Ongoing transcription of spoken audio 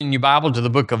In your Bible to the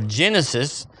book of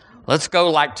Genesis, let's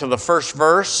go like to the first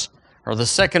verse or the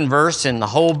second verse in the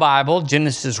whole Bible,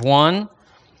 Genesis 1,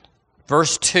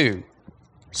 verse 2.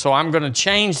 So I'm going to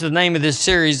change the name of this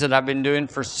series that I've been doing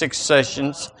for 6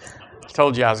 sessions. I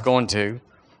told you I was going to.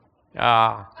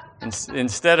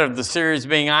 Instead of the series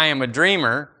being I Am a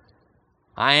Dreamer,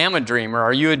 I Am a Dreamer.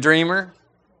 Are you a dreamer?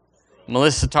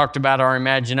 Melissa talked about our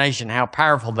imagination, how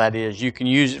powerful that is. You can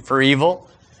use it for evil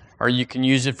or you can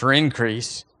use it for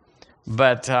increase.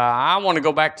 But I want to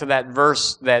go back to that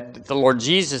verse that the Lord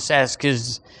Jesus asked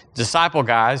his disciple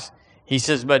guys. He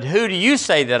says, but who do you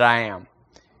say that I am?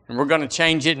 And we're going to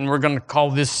change it and we're going to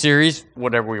call this series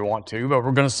whatever we want to, but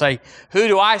we're going to say, who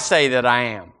do I say that I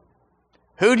am?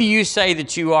 Who do you say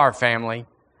that you are, family?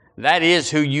 That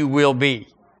is who you will be.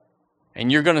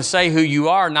 And you're going to say who you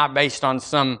are, not based on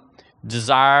some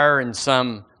desire and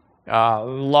some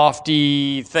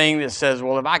lofty thing that says,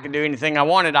 well, if I could do anything I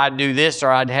wanted, I'd do this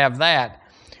or I'd have that.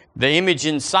 The image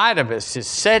inside of us is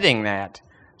setting that.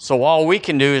 So all we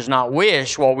can do is not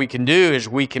wish. What we can do is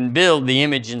we can build the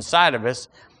image inside of us,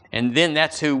 and then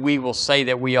that's who we will say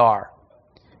that we are.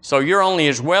 So you're only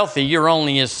as wealthy, you're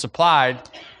only as supplied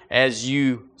as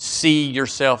you see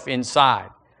yourself inside.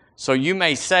 So you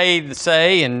may say the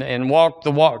say and walk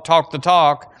the walk, talk the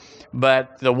talk,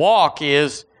 but the walk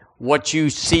is what you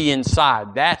see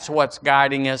inside. That's what's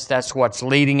guiding us. That's what's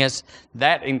leading us.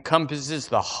 That encompasses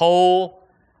the whole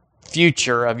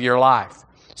future of your life.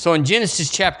 So in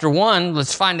Genesis chapter 1,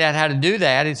 let's find out how to do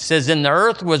that. It says, and the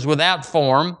earth was without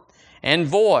form and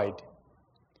void,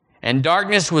 and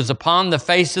darkness was upon the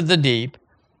face of the deep,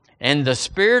 and the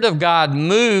Spirit of God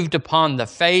moved upon the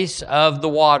face of the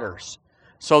waters.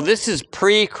 So this is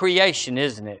pre-creation,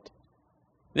 isn't it?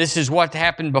 This is what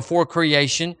happened before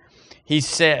creation. He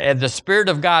said, the Spirit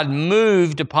of God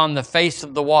moved upon the face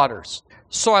of the waters.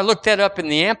 So I looked that up in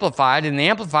the Amplified, and the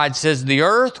Amplified says, the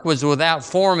earth was without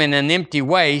form and an empty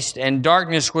waste, and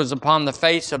darkness was upon the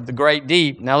face of the great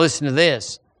deep. Now listen to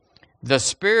this. The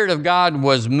Spirit of God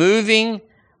was moving,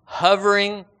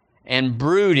 hovering, and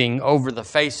brooding over the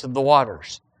face of the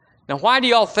waters. Now why do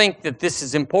y'all think that this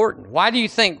is important? Why do you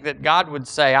think that God would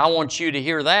say, I want you to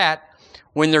hear that,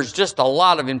 when there's just a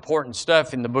lot of important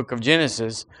stuff in the book of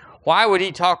Genesis? Why would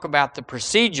he talk about the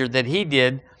procedure that he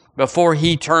did before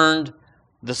he turned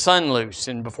the sun loose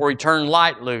and before he turned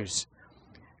light loose?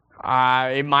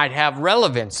 It might have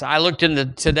relevance. I looked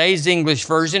in today's English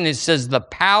version. It says the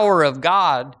power of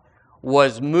God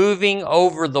was moving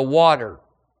over the water.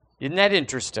 Isn't that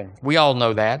interesting? We all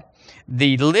know that.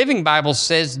 The Living Bible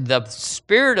says the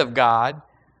Spirit of God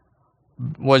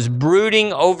was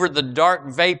brooding over the dark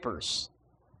vapors.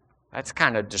 That's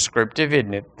kind of descriptive,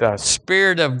 isn't it? The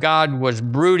Spirit of God was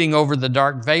brooding over the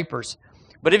dark vapors.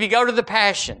 But if you go to the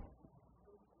Passion,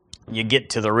 you get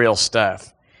to the real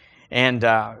stuff. And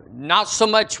not so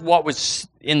much what was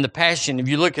in the Passion. If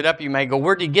you look it up, you may go,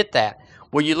 where did he get that?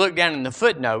 Well, you look down in the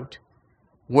footnote,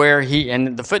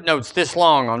 and the footnote's this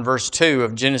long on verse 2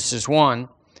 of Genesis 1,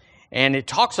 and it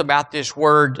talks about this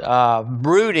word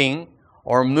brooding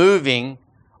or moving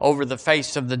over the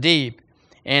face of the deep.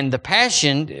 And the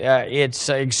Passion, it's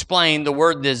explained, the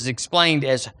word is explained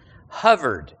as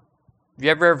hovered. Have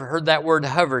you ever heard that word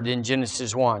hovered in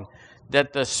Genesis 1?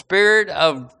 That the Spirit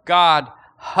of God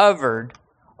hovered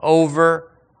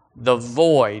over the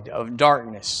void of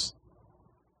darkness.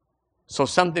 So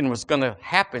something was going to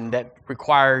happen that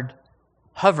required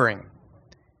hovering.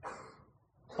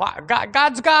 Why?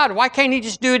 God's God. Why can't he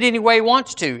just do it any way he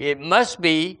wants to? It must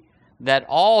be that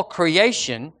all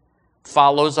creation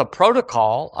follows a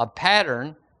protocol, a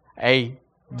pattern, a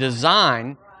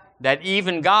design that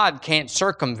even God can't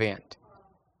circumvent.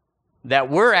 That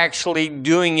we're actually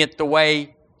doing it the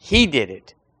way he did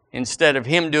it, instead of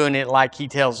him doing it like he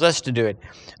tells us to do it.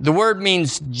 The word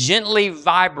means gently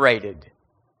vibrated.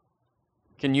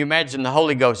 Can you imagine the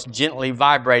Holy Ghost gently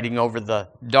vibrating over the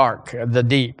dark, the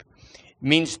deep? It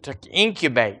means to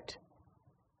incubate.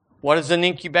 What is an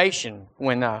incubation?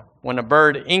 When a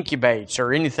bird incubates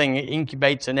or anything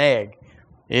incubates an egg,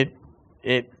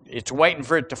 it's waiting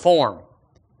for it to form,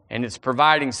 and it's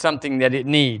providing something that it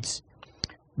needs.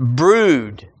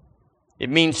 Brood, it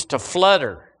means to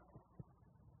flutter.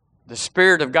 The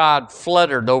Spirit of God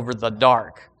fluttered over the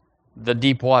dark, the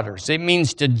deep waters. It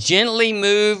means to gently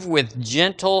move with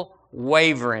gentle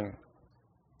wavering.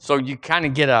 So you kind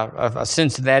of get a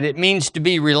sense of that. It means to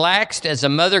be relaxed as a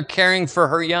mother caring for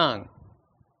her young.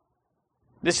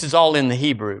 This is all in the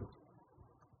Hebrew.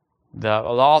 The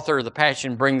author of the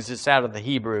Passion brings this out of the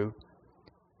Hebrew,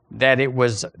 that it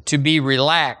was to be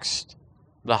relaxed.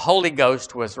 The Holy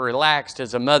Ghost was relaxed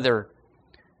as a mother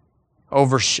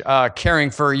over caring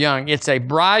for her young. It's a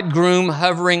bridegroom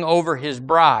hovering over his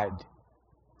bride,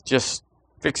 just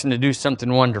fixing to do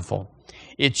something wonderful.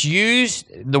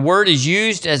 The word is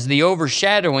used as the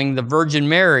overshadowing the Virgin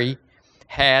Mary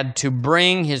had to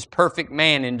bring his perfect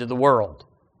man into the world.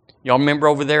 Y'all remember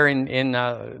over there in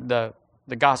the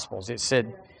Gospels, it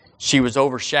said she was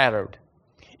overshadowed.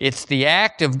 It's the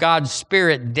act of God's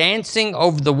Spirit dancing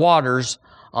over the waters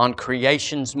on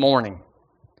creation's morning.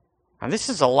 Now, this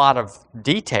is a lot of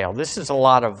detail. This is a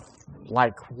lot of,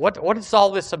 what is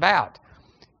all this about?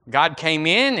 God came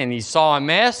in and he saw a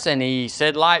mess and he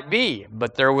said, light be.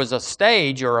 But there was a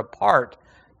stage or a part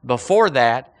before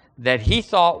that he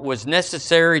thought was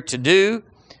necessary to do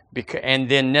and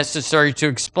then necessary to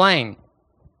explain.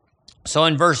 So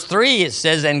in verse 3 it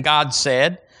says, and God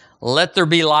said, let there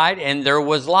be light, and there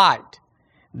was light.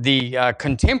 The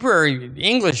contemporary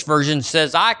English version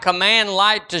says, I command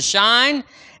light to shine,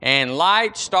 and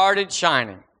light started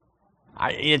shining.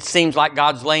 It seems like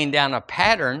God's laying down a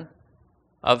pattern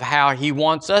of how he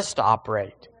wants us to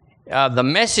operate. The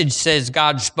Message says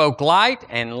God spoke light,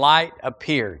 and light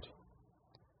appeared.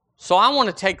 So I want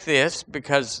to take this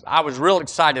because I was real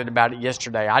excited about it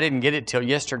yesterday. I didn't get it till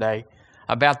yesterday,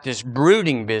 about this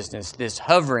brooding business, this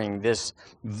hovering, this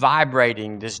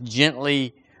vibrating, this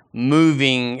gently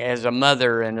moving as a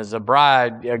mother and as a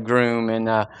bridegroom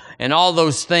and all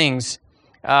those things.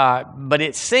 But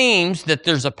it seems that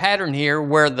there's a pattern here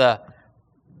where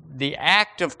the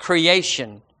act of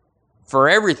creation for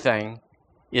everything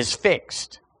is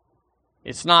fixed.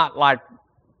 It's not like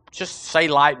just say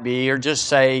light be or just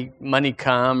say money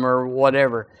come or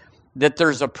whatever. That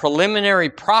there's a preliminary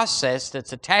process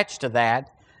that's attached to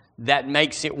that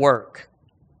makes it work.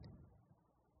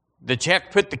 That you have to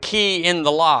put the key in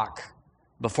the lock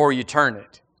before you turn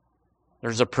it.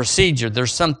 There's a procedure.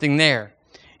 There's something there.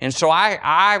 And so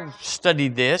I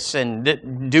studied this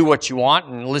and do what you want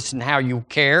and listen how you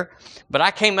care. But I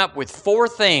came up with 4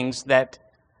 things that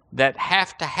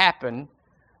have to happen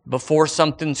before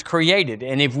something's created.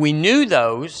 And if we knew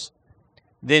those,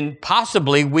 then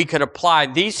possibly we could apply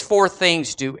these 4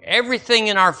 things to everything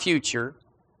in our future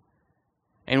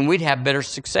and we'd have better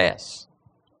success.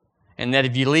 And that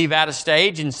if you leave out a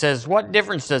stage and says, what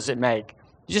difference does it make?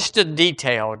 Just a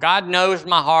detail. God knows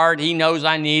my heart. He knows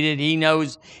I need it. He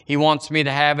knows He wants me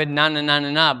to have it.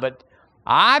 No. But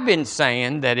I've been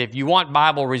saying that if you want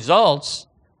Bible results,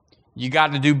 you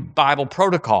got to do Bible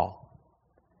protocol.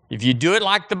 If you do it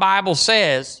like the Bible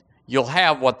says, you'll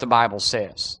have what the Bible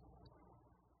says.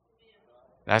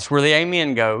 That's where the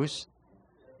amen goes.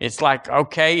 It's like,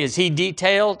 okay, is He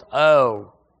detailed?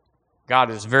 Oh,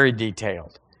 God is very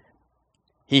detailed.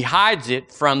 He hides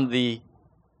it from the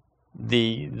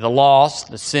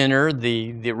lost, the sinner,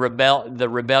 the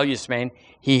rebellious man.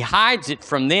 He hides it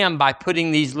from them by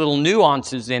putting these little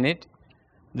nuances in it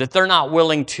that they're not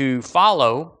willing to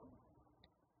follow.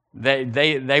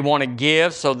 They want to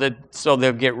give so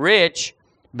they'll get rich,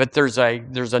 but there's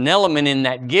an element in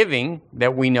that giving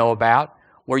that we know about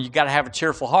where you got to have a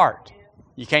cheerful heart.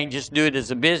 You can't just do it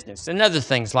as a business and other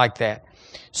things like that.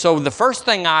 So the first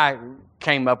thing I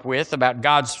came up with about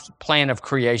God's plan of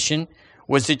creation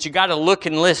was that you got to look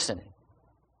and listen.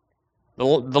 The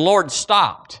Lord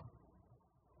stopped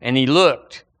and He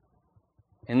looked.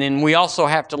 And then we also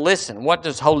have to listen. What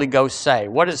does Holy Ghost say?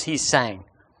 What is He saying?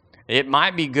 It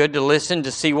might be good to listen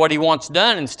to see what He wants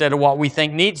done instead of what we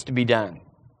think needs to be done.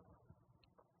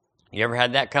 You ever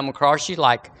had that come across you?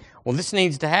 Like, well, this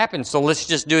needs to happen, so let's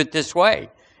just do it this way.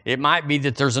 It might be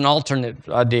that there's an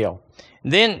alternate deal.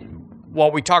 Then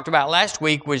what we talked about last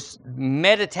week was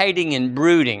meditating and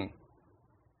brooding.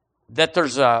 That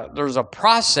there's a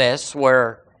process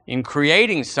where in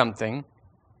creating something,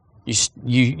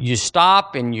 you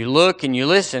stop and you look and you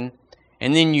listen,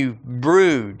 and then you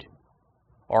brood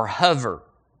or hover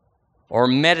or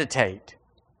meditate,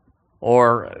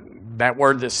 or that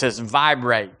word that says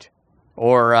vibrate,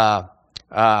 or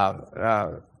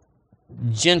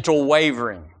gentle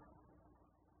wavering.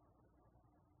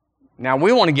 Now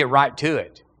we want to get right to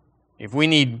it. If we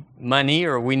need money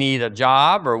or we need a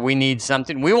job or we need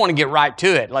something, we want to get right to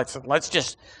it. Let's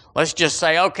just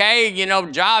say, okay,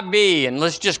 job B, and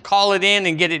let's just call it in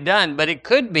and get it done. But it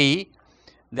could be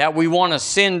that we want to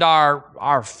send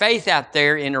our faith out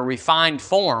there in a refined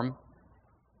form,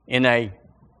 in a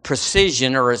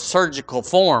precision or a surgical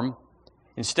form,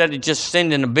 instead of just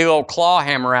sending a big old claw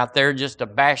hammer out there just to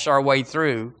bash our way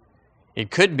through. It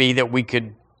could be that we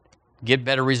could get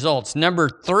better results. Number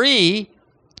 3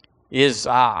 is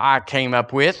I came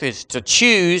up with is to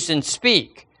choose and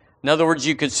speak. In other words,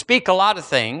 you could speak a lot of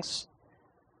things.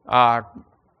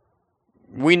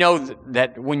 we know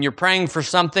that when you're praying for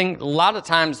something, a lot of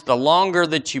times the longer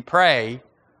that you pray,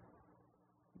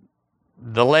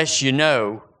 the less you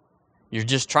know. You're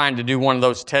just trying to do one of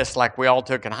those tests like we all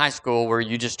took in high school where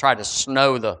you just try to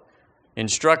snow the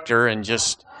instructor and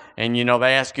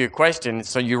they ask you a question,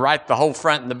 so you write the whole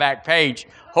front and the back page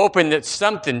hoping that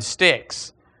something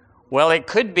sticks. Well, it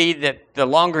could be that the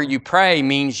longer you pray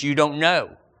means you don't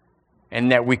know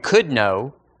and that we could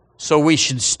know, so we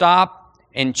should stop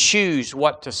and choose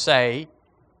what to say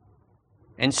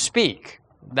and speak.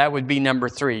 That would be number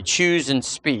 3, choose and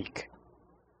speak.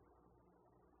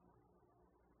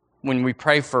 When we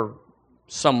pray for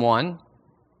someone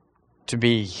to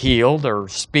be healed or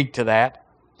speak to that,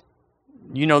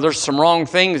 there's some wrong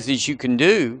things that you can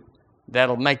do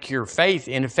that'll make your faith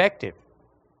ineffective.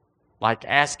 Like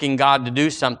asking God to do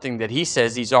something that He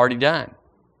says He's already done.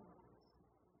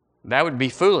 That would be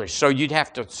foolish. So you'd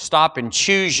have to stop and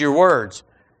choose your words,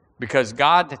 because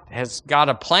God has got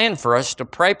a plan for us to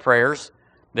pray prayers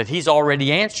that He's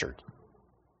already answered.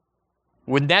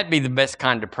 Wouldn't that be the best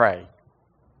kind to pray?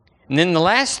 And then the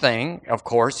last thing, of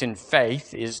course, in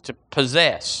faith is to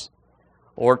possess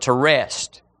or to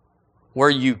rest, where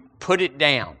you put it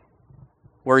down,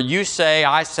 where you say,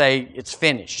 I say, it's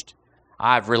finished.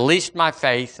 I've released my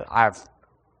faith. I've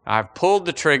pulled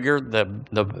the trigger.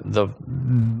 The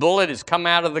bullet has come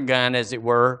out of the gun, as it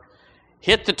were,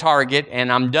 hit the target,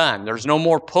 and I'm done. There's no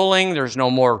more pulling. There's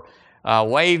no more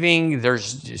waving.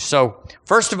 So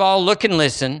first of all, look and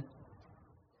listen.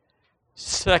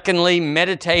 Secondly,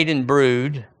 meditate and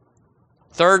brood.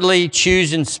 Thirdly,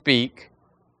 choose and speak.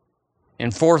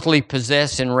 And fourthly,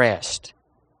 possess and rest.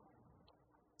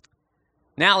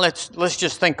 Now let's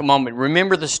just think a moment.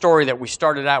 Remember the story that we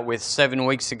started out with 7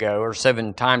 weeks ago, or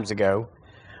 7 times ago,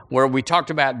 where we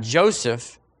talked about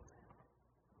Joseph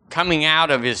coming out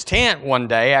of his tent one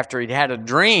day after he'd had a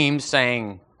dream,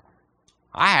 saying,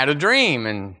 I had a dream,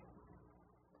 and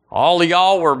all of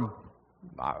y'all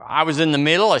I was in the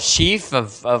middle, a sheaf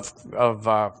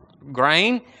of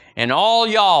grain, and all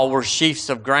y'all were sheaves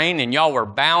of grain, and y'all were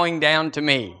bowing down to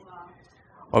me.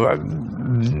 Well,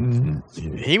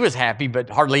 he was happy, but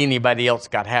hardly anybody else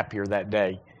got happier that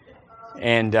day.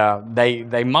 And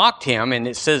they mocked him, and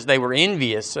it says they were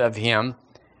envious of him,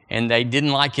 and they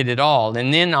didn't like it at all.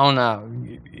 And then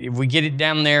if we get it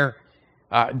down there,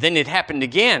 then it happened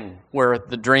again, where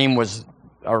the dream was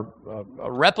a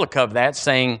replica of that,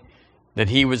 saying that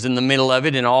he was in the middle of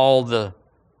it, and all the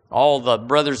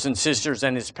brothers and sisters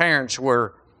and his parents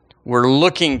were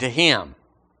looking to him.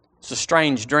 It's a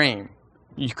strange dream.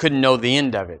 You couldn't know the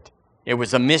end of it. It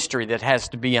was a mystery that has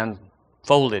to be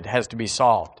unfolded, has to be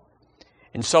solved.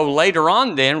 And so later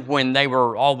on then, when they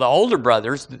were all the older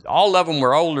brothers, all of them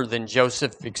were older than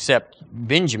Joseph except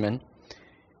Benjamin,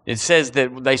 it says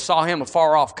that they saw him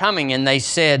afar off coming, and they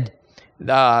said,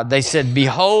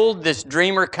 Behold, this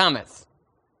dreamer cometh.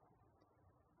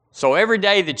 So every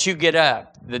day that you get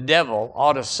up, the devil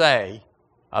ought to say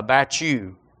about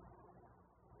you,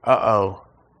 uh-oh,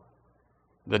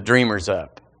 the dreamer's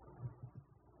up.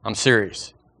 I'm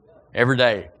serious. Every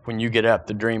day when you get up,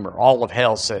 the dreamer, all of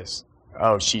hell says,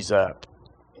 oh, she's up.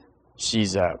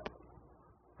 She's up.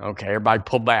 Okay, everybody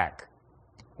pull back.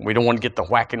 We don't want to get the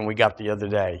whacking we got the other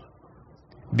day.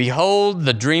 Behold,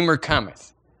 the dreamer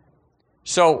cometh.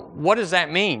 So what does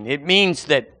that mean? It means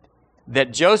that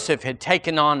Joseph had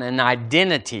taken on an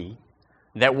identity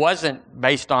that wasn't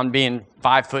based on being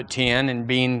 5'10" and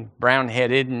being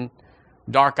brown-headed and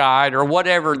dark-eyed or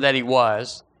whatever that he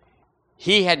was.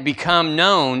 He had become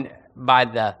known by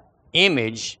the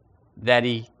image that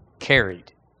he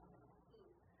carried.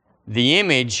 The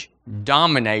image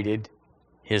dominated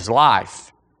his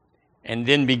life and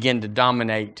then began to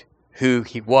dominate who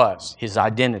he was, his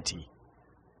identity.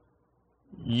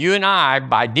 You and I,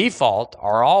 by default,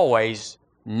 are always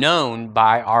known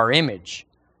by our image.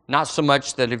 Not so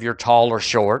much that if you're tall or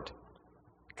short,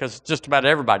 because just about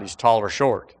everybody's tall or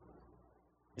short.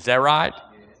 Is that right?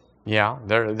 Yeah,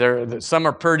 some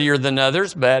are prettier than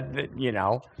others, but,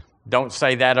 don't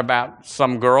say that about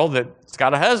some girl that's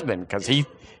got a husband, because he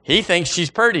thinks she's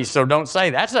pretty, so don't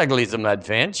say that's ugly as a mud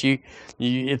fence.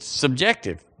 It's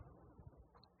subjective.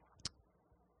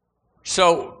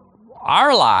 So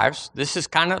our lives, this is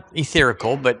kind of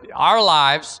etherical, but our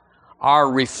lives are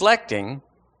reflecting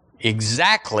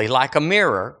exactly like a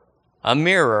mirror.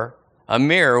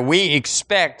 We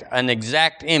expect an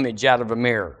exact image out of a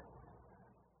mirror.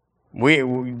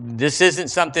 This isn't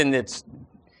something that's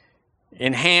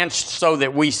enhanced so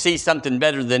that we see something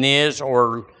better than is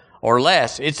or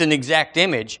less. It's an exact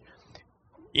image.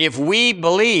 If we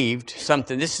believed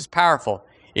something, this is powerful.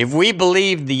 If we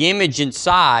believed the image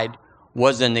inside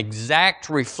was an exact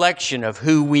reflection of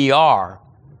who we are,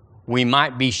 we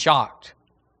might be shocked.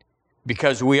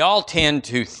 Because we all tend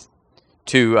to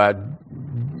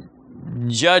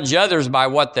judge others by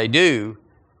what they do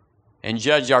and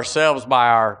judge ourselves by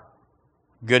our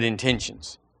good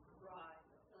intentions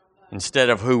instead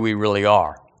of who we really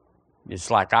are.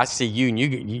 It's like I see you and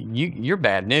you're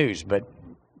bad news, but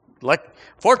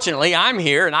fortunately I'm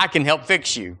here and I can help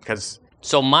fix you.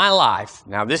 So my life,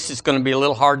 now this is going to be a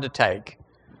little hard to take,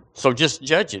 so just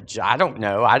judge it. I don't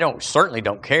know. Certainly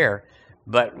don't care.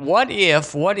 But what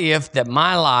if that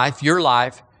my life, your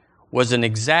life, was an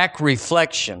exact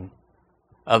reflection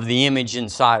of the image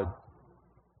inside?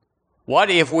 What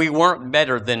if we weren't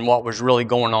better than what was really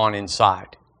going on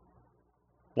inside?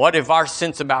 What if our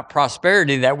sense about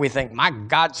prosperity, that we think, my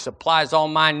God supplies all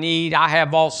my need, I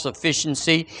have all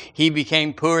sufficiency, He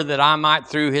became poor that I might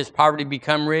through His poverty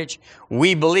become rich,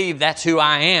 we believe that's who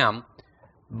I am,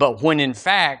 but when in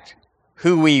fact,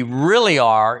 who we really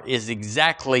are is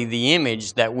exactly the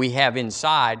image that we have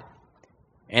inside,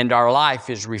 and our life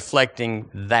is reflecting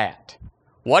that.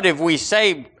 What if we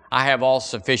say, I have all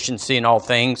sufficiency in all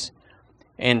things,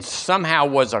 and somehow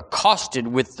was accosted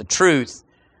with the truth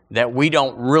that we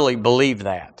don't really believe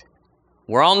that?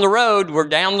 We're on the road, we're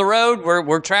down the road,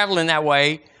 we're traveling that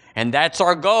way, and that's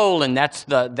our goal, and that's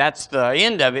the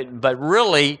end of it, but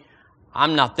really,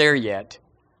 I'm not there yet.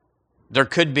 There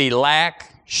could be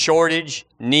lack, shortage,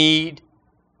 need,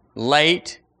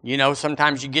 late. You know,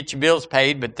 sometimes you get your bills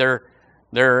paid, but they're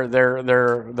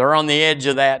on the edge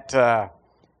of that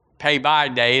pay by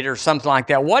date or something like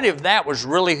that. What if that was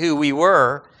really who we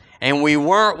were, and we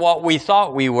weren't what we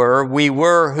thought we were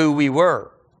who we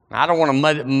were? I don't want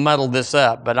to muddle this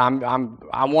up, but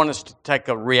I want us to take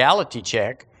a reality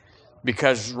check,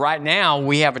 because right now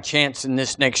we have a chance in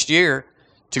this next year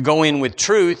to go in with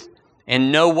truth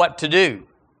and know what to do.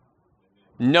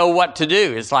 Know what to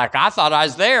do. It's like, I thought I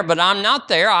was there, but I'm not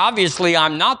there. Obviously,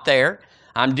 I'm not there.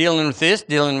 I'm dealing with this,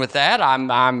 dealing with that.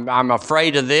 I'm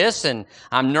afraid of this, and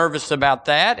I'm nervous about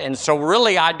that. And so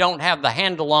really, I don't have the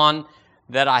handle on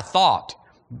that I thought.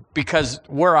 Because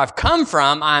where I've come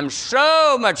from, I'm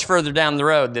so much further down the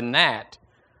road than that.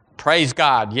 Praise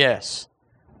God, yes.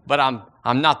 But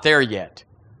I'm not there yet.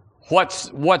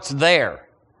 What's there?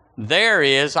 There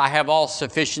is, I have all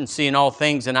sufficiency in all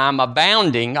things, and I'm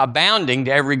abounding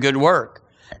to every good work.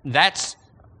 That's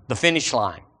the finish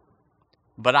line.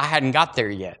 But I hadn't got there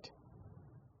yet.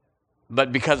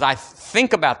 But because I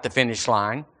think about the finish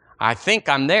line, I think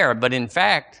I'm there. But in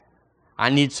fact, I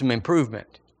need some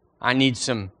improvement. I need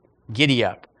some giddy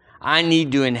up. I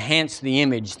need to enhance the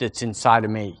image that's inside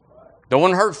of me. Don't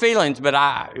want to hurt feelings,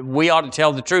 but we ought to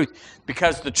tell the truth,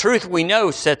 because the truth we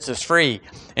know sets us free,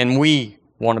 and we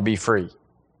want to be free.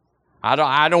 I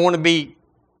don't want to be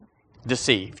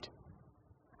deceived.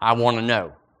 I want to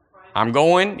know. I'm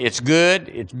going, it's good,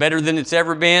 it's better than it's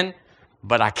ever been,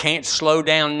 but I can't slow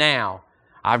down now.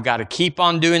 I've got to keep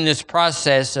on doing this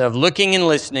process of looking and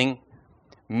listening,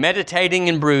 meditating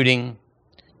and brooding,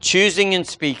 choosing and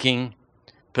speaking,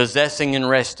 possessing and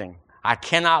resting. I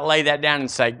cannot lay that down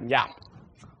and say, yeah,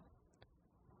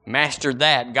 mastered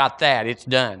that, got that, it's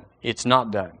done. It's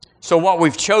not done. So what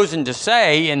we've chosen to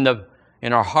say in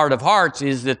our heart of hearts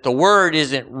is that the word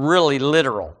isn't really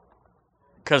literal,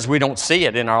 because we don't see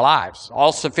it in our lives.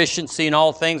 All sufficiency in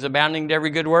all things, abounding to every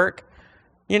good work.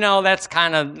 You know, that's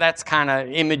kind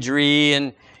of imagery,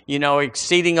 and, you know,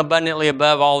 exceeding abundantly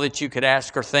above all that you could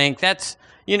ask or think. That's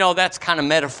kind of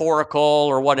metaphorical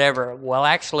or whatever. Well,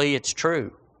 actually, it's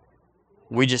true.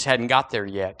 We just hadn't got there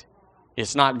yet.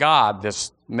 It's not God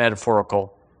that's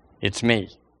metaphorical. It's me.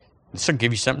 This will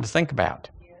give you something to think about.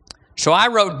 So I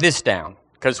wrote this down,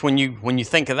 because when you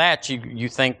think of that, you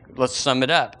think, let's sum it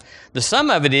up. The sum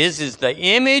of it is the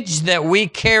image that we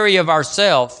carry of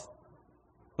ourselves.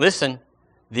 Listen,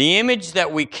 the image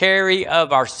that we carry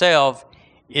of ourselves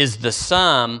is the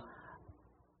sum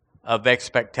of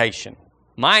expectation.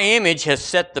 My image has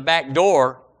set the back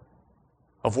door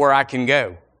of where I can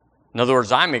go. In other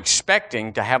words, I'm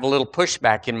expecting to have a little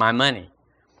pushback in my money.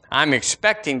 I'm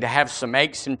expecting to have some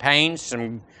aches and pains,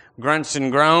 some grunts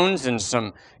and groans, and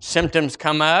some symptoms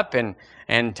come up, and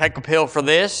take a pill for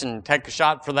this and take a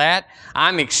shot for that.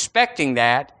 I'm expecting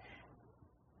that.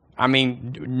 I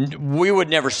mean, we would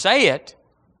never say it,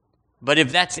 but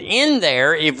if that's in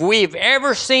there, if we've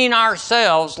ever seen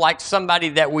ourselves like somebody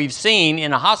that we've seen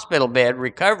in a hospital bed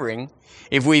recovering,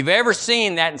 if we've ever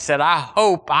seen that and said, I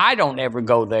hope I don't ever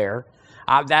go there,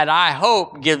 that I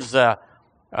hope gives a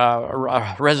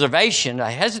reservation, a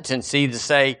hesitancy to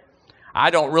say, I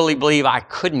don't really believe I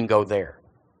couldn't go there.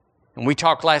 And we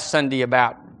talked last Sunday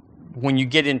about when you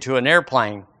get into an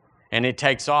airplane and it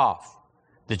takes off,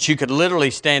 that you could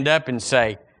literally stand up and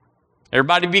say,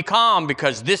 everybody be calm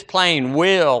because this plane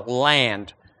will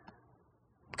land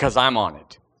because I'm on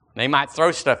it. They might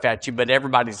throw stuff at you, but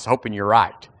everybody's hoping you're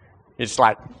right. It's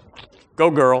like, go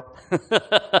girl.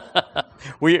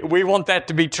 We want that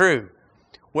to be true.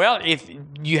 Well, if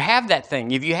you have that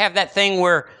thing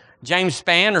where James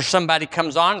Spann or somebody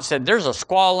comes on and said, there's a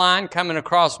squall line coming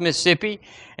across Mississippi,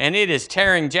 and it is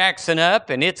tearing Jackson up,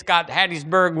 and it's got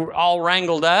Hattiesburg all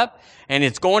wrangled up, and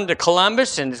it's going to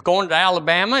Columbus, and it's going to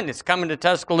Alabama, and it's coming to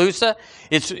Tuscaloosa.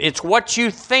 It's what you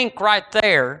think right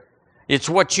there. It's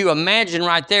what you imagine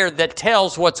right there that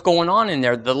tells what's going on in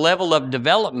there, the level of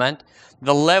development,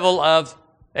 the level of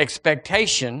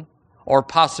expectation or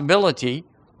possibility,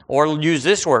 or use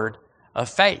this word, of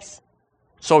faith.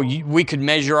 So we could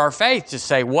measure our faith to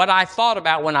say what I thought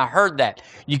about when I heard that.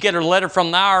 You get a letter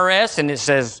from the IRS and it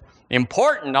says,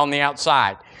 important on the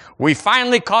outside. We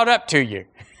finally caught up to you.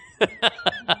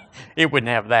 It wouldn't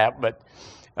have that, but,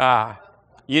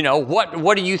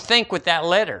 what do you think with that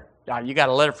letter? You got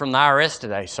a letter from the IRS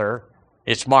today, sir.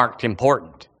 It's marked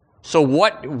important. So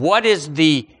what is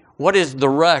the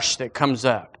rush that comes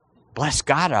up? Bless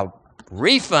God, a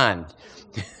refund.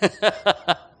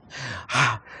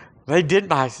 They did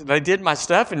my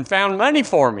stuff and found money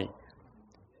for me.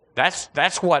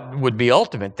 That's what would be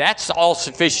ultimate. That's all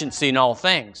sufficiency in all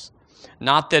things.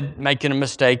 Not that making a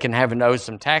mistake and having to owe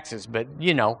some taxes, but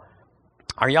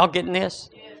are y'all getting this?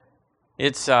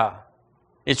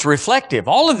 It's reflective.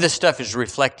 All of this stuff is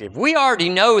reflective. We already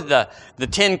know the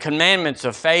 10 commandments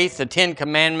of faith, the 10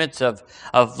 commandments of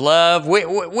love.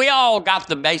 We all got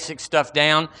the basic stuff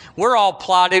down. We're all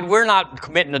plotted. We're not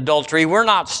committing adultery. We're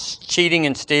not cheating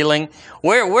and stealing.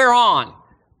 We're on.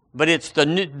 But it's the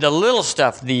little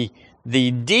stuff, the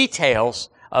details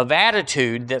of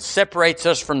attitude that separates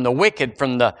us from the wicked,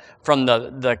 from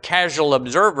the casual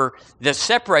observer, that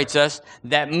separates us,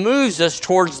 that moves us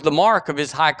towards the mark of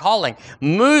His high calling,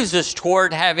 moves us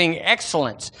toward having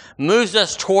excellence, moves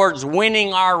us towards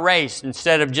winning our race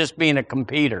instead of just being a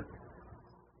competitor.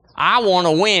 I want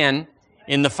to win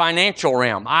in the financial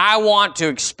realm. I want to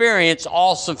experience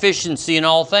all sufficiency in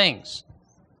all things.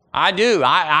 I do.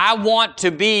 I want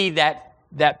to be that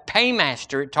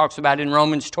paymaster it talks about in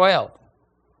Romans 12.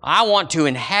 I want to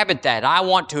inhabit that. I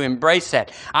want to embrace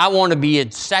that. I want to be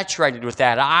saturated with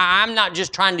that. I'm not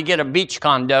just trying to get a beach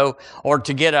condo or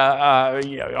to get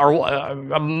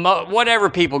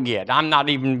whatever people get. I'm not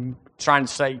even trying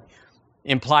to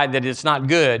imply that it's not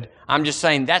good. I'm just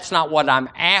saying that's not what I'm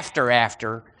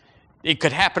after. It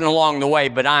could happen along the way,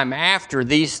 but I'm after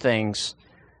these things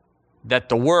that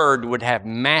the Word would have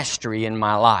mastery in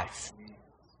my life.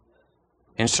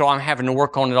 And so I'm having to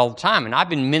work on it all the time. And I've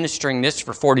been ministering this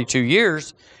for 42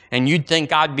 years, and you'd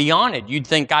think I'd be on it. You'd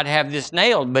think I'd have this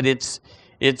nailed, but it's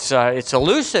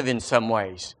elusive in some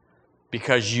ways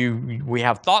because we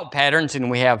have thought patterns and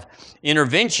we have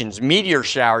interventions, meteor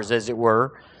showers, as it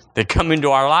were, that come into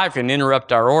our life and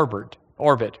interrupt our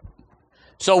orbit.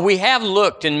 So we have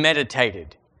looked and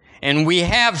meditated, and we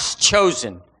have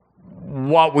chosen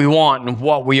what we want and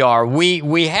what we are.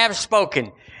 We have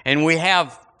spoken, and we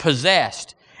have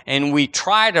possessed, and we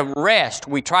try to rest.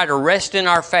 We try to rest in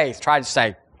our faith, try to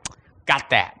say, got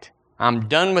that. I'm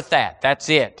done with that. That's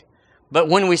it. But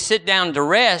when we sit down to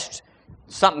rest,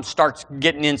 something starts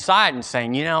getting inside and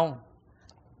saying,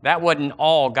 that wasn't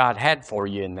all God had for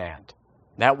you in that.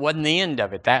 That wasn't the end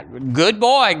of it. That good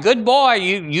boy,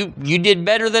 you did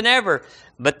better than ever.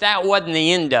 But that wasn't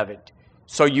the end of it.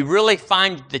 So you really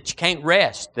find that you can't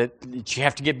rest, that you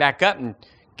have to get back up and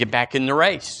get back in the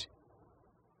race.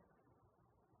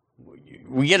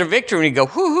 We get a victory and we go,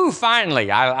 whoo,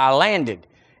 finally, I landed.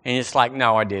 And it's like,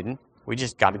 no, I didn't. We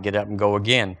just got to get up and go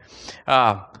again.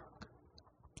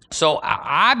 So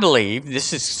I believe,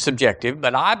 this is subjective,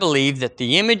 but I believe that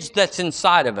the image that's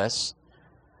inside of us,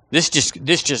 this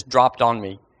just dropped on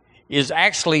me, is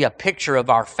actually a picture of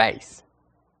our faith.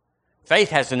 Faith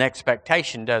has an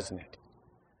expectation, doesn't it?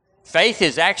 Faith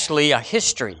is actually a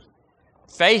history.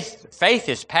 Faith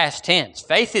is past tense.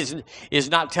 Faith is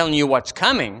not telling you what's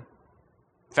coming.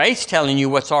 Faith's telling you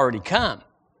what's already come.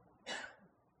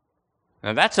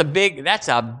 Now that's a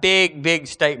big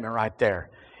statement right there.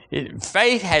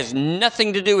 Faith has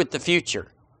nothing to do with the future.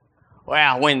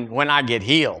 Well, when I get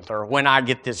healed, or when I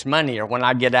get this money, or when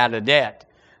I get out of debt,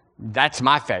 that's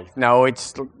my faith. No,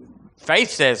 faith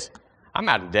says, I'm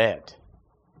out of debt.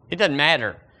 It doesn't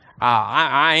matter.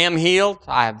 I am healed.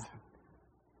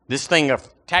 This thing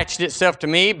attached itself to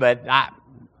me, but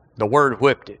the Word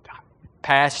whipped it.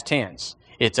 Past tense.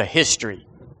 It's a history.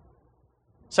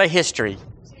 Say history.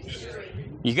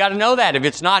 You got to know that. If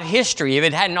it's not history, if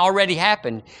it hadn't already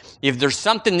happened, if there's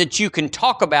something that you can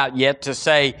talk about yet to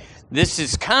say, this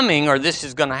is coming or this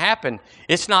is going to happen,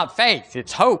 it's not faith,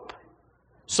 it's hope.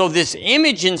 So this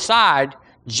image inside,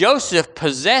 Joseph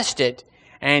possessed it,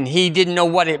 and he didn't know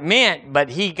what it meant, but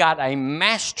he got a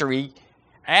mastery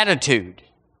attitude.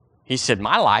 He said,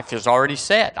 my life is already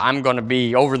set. I'm going to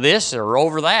be over this or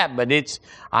over that, but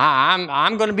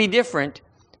I'm going to be different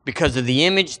because of the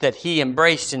image that he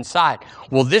embraced inside.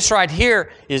 Well, this right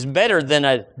here is better than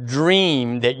a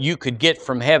dream that you could get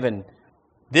from heaven.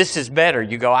 This is better.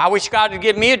 You go, I wish God would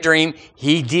give me a dream.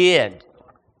 He did.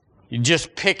 You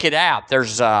just pick it out.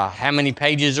 There's, how many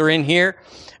pages are in here?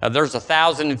 There's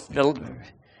 1,000,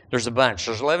 there's a bunch.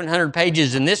 There's 1,100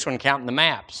 pages in this one, counting the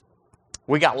maps.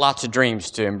 We got lots of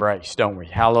dreams to embrace, don't we?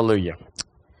 Hallelujah.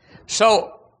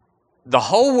 So, the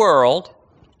whole world,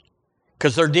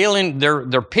 because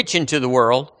they're pitching to the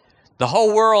world, the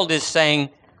whole world is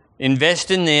saying,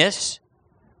 invest in this,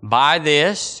 buy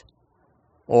this,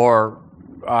 or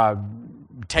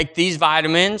take these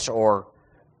vitamins, or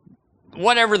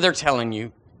whatever they're telling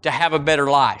you to have a better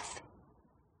life.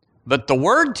 But the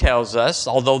Word tells us,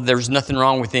 although there's nothing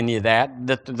wrong with any of that,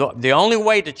 that the only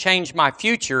way to change my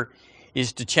future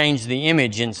is to change the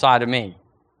image inside of me.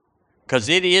 Because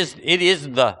it is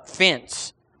the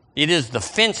fence. It is the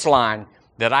fence line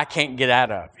that I can't get out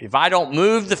of. If I don't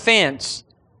move the fence,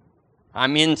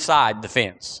 I'm inside the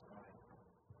fence.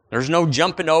 There's no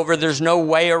jumping over. There's no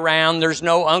way around. There's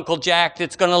no Uncle Jack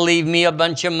that's going to leave me a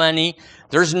bunch of money.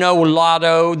 There's no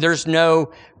lotto. There's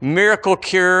no miracle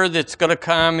cure that's going to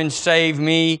come and save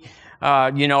me,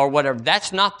 or whatever.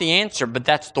 That's not the answer, but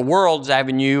that's the world's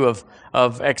avenue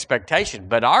of expectation.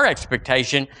 But our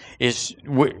expectation is,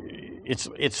 it's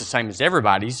the same as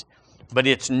everybody's, but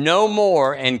it's no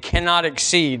more and cannot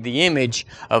exceed the image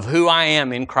of who I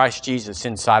am in Christ Jesus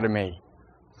inside of me.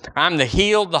 I'm the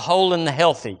healed, the whole, and the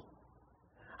healthy.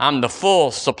 I'm the full,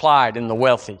 supplied, and the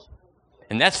wealthy.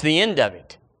 And that's the end of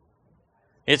it.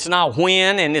 It's not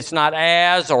when, and it's not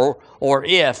as, or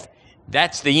if.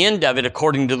 That's the end of it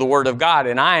according to the Word of God.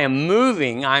 And I'm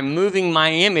moving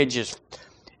my image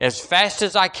as fast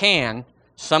as I can.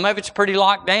 Some of it's pretty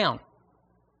locked down.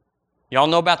 Y'all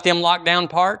know about them lockdown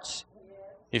parts?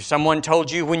 If someone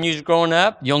told you when you was growing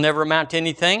up, you'll never amount to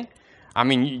anything, I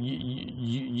mean,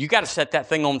 you got to set that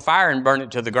thing on fire and burn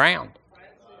it to the ground.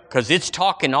 Because it's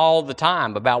talking all the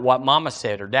time about what Mama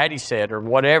said or Daddy said or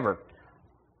whatever.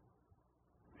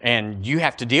 And you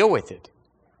have to deal with it.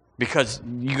 Because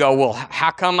you go, well,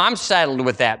 how come I'm saddled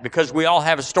with that? Because we all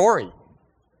have a story.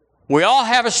 We all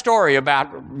have a story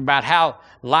about how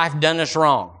life done us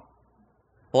wrong.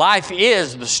 Life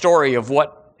is the story of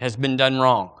what has been done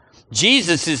wrong.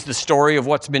 Jesus is the story of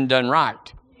what's been done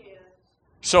right.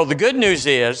 So the good news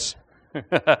is,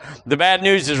 the bad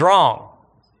news is wrong.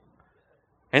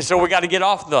 And so we got to get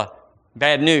off the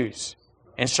bad news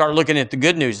and start looking at the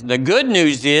good news. The good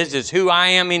news is who I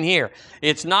am in here.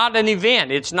 It's not an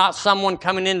event. It's not someone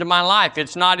coming into my life.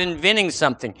 It's not inventing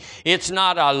something. It's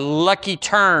not a lucky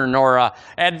turn or a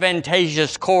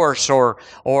advantageous course or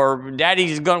when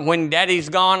Daddy's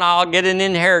gone, I'll get an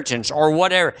inheritance or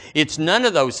whatever. It's none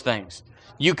of those things.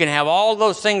 You can have all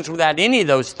those things without any of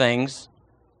those things,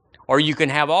 or you can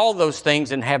have all those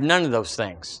things and have none of those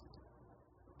things.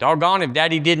 Doggone if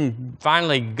Daddy didn't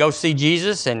finally go see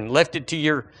Jesus and left it to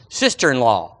your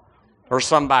sister-in-law or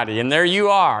somebody, and there you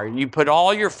are. You put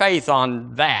all your faith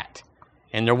on that,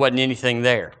 and there wasn't anything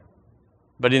there.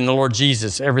 But in the Lord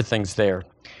Jesus, everything's there.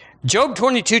 Job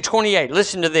 22:28,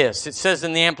 listen to this. It says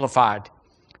in the Amplified.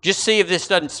 Just see if this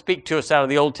doesn't speak to us out of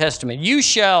the Old Testament. You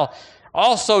shall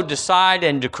also decide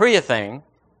and decree a thing.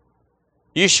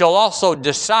 You shall also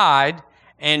decide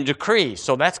and decree.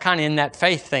 So that's kind of in that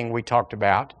faith thing we talked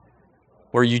about,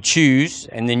 where you choose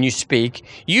and then you speak.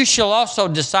 You shall also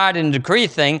decide and decree a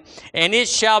thing, and it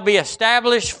shall be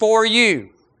established for you.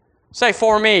 Say,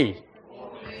 for me.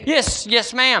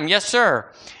 Yes, ma'am. Yes, sir.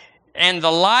 And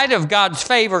the light of God's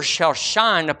favor shall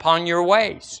shine upon your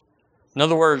ways. In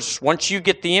other words, once you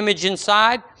get the image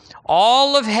inside,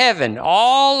 all of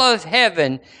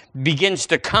heaven begins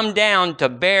to come down to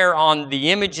bear on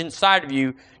the image inside of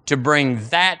you to bring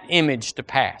that image to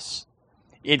pass.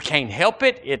 It can't help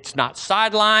it. It's not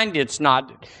sidelined. It's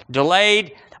not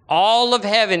delayed. All of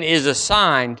heaven is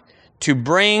assigned to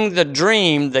bring the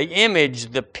dream, the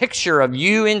image, the picture of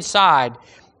you inside,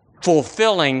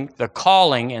 fulfilling the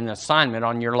calling and assignment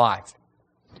on your life.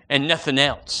 And nothing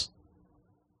else.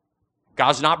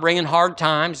 God's not bringing hard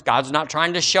times. God's not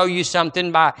trying to show you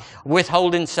something by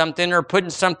withholding something or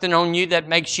putting something on you that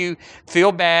makes you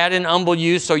feel bad and humble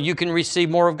you so you can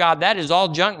receive more of God. That is all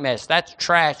junk mess. That's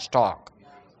trash talk.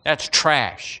 That's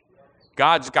trash.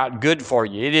 God's got good for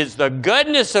you. It is the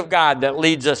goodness of God that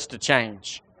leads us to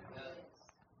change,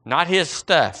 not His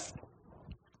stuff.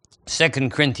 2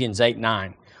 Corinthians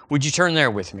 8:9. Would you turn there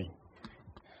with me?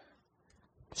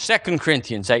 2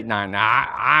 Corinthians 8:9.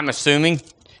 Now, I'm assuming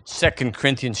 2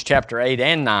 Corinthians chapter 8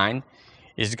 and 9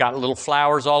 is got little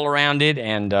flowers all around it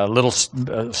and little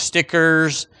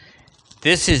stickers.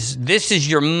 This is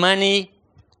your money.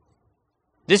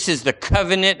 This is the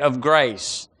covenant of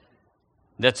grace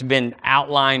that's been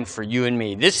outlined for you and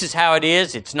me. This is how it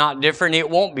is. It's not different. It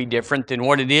won't be different than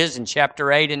what it is in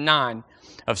chapter 8 and 9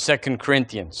 of 2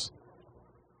 Corinthians.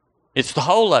 It's the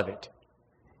whole of it.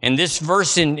 And this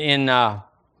verse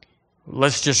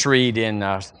let's just read in,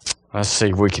 let's see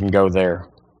if we can go there.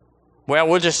 Well,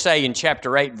 we'll just say in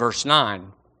chapter 8, verse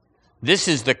 9, this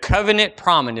is the covenant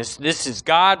promise. This is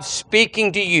God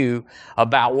speaking to you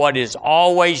about what is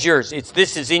always yours.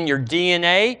 This is in your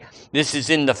DNA. This is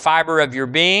in the fiber of your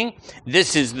being.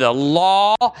 This is the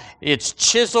law. It's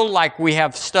chiseled like we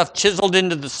have stuff chiseled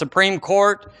into the Supreme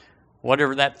Court,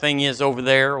 whatever that thing is over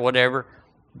there, whatever.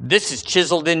 This is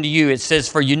chiseled into you. It says,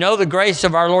 for you know the grace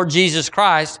of our Lord Jesus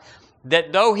Christ,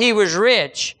 that though He was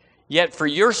rich, yet for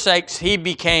your sakes He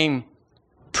became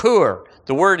poor.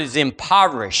 The word is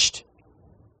impoverished.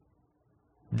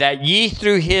 That ye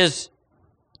through His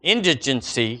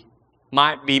indigency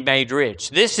might be made rich.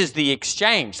 This is the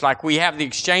exchange. Like we have the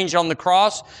exchange on the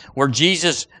cross where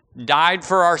Jesus died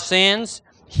for our sins.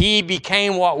 He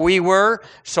became what we were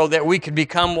so that we could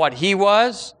become what He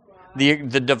was. The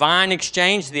divine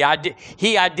exchange.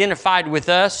 He identified with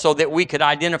us so that we could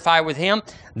identify with Him.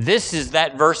 This is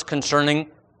that verse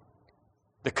concerning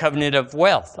the covenant of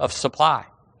wealth, of supply.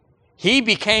 He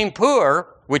became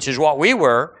poor, which is what we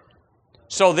were,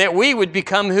 so that we would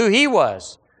become who He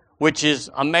was, which is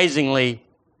amazingly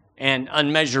and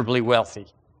unmeasurably wealthy.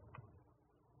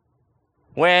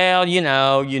 Well, you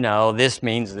know, this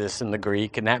means this in the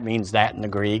Greek, and that means that in the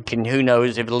Greek, and who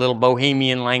knows if a little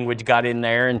Bohemian language got in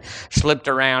there and slipped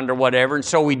around or whatever, and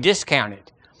so we discount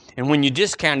it. And when you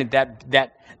discount it,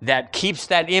 that keeps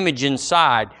that image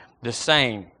inside the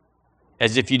same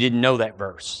as if you didn't know that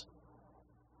verse.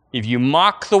 If you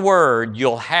mock the word,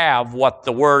 you'll have what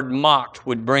the word mocked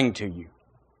would bring to you.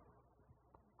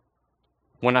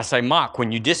 When I say mock,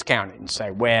 when you discount it and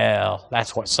say, well,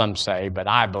 that's what some say, but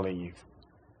I believe.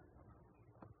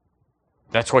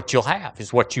 That's what you'll have,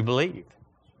 is what you believe.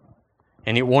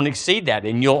 And it won't exceed that.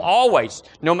 And you'll always,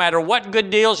 no matter what good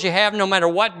deals you have, no matter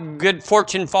what good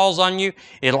fortune falls on you,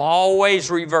 it'll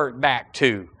always revert back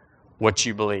to what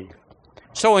you believe.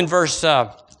 So in verse, in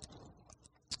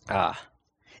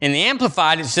the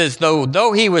Amplified, it says,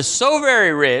 though He was so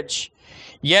very rich,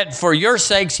 yet for your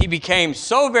sakes He became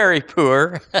so very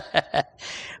poor.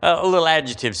 Little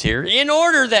adjectives here. In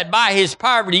order that by His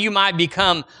poverty you might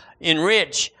become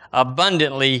enriched,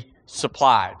 abundantly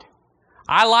supplied.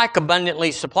 I like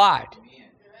abundantly supplied.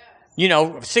 You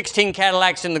know, 16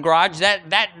 Cadillacs in the garage,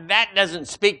 that doesn't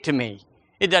speak to me.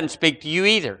 It doesn't speak to you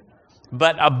either.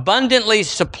 But abundantly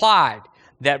supplied.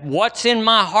 That what's in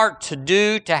my heart to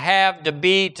do, to have, to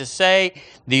be, to say,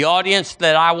 the audience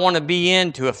that I want to be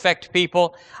in to affect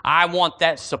people, I want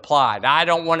that supplied. I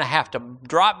don't want to have to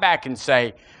drop back and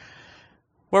say,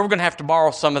 well, we're going to have to borrow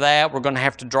some of that. We're going to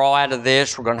have to draw out of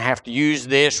this. We're going to have to use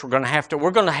this. We're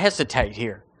going to hesitate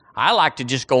here. I like to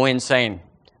just go in saying,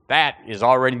 that is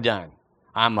already done.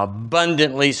 I'm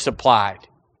abundantly supplied.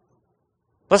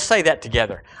 Let's say that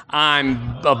together.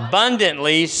 I'm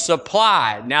abundantly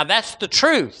supplied. Now that's the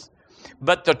truth.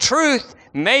 But the truth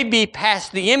may be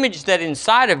past the image that's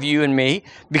inside of you and me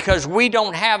because we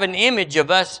don't have an image of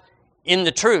us in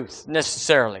the truth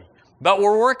necessarily. But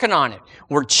we're working on it.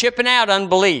 We're chipping out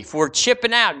unbelief. We're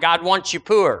chipping out God wants you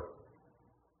poor.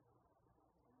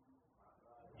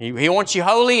 He wants you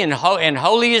holy and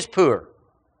holy is poor.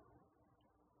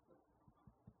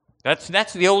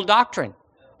 That's the old doctrine.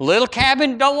 Little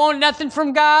cabin, don't want nothing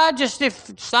from God. Just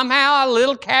if somehow a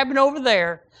little cabin over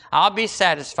there, I'll be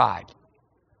satisfied.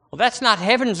 Well, that's not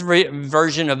heaven's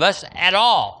version of us at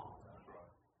all.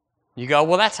 You go,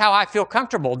 well, that's how I feel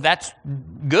comfortable. That's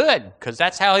good, because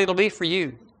that's how it'll be for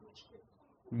you.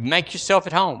 Make yourself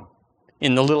at home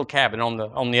in the little cabin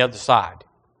on the other side.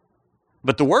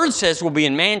 But the Word says we'll be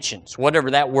in mansions, whatever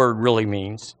that word really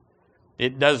means.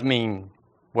 It does mean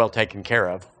well taken care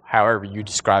of. However you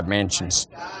describe mansions.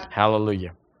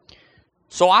 Hallelujah.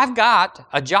 So I've got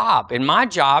a job, and my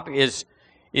job is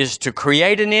to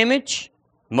create an image.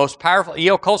 Most powerful,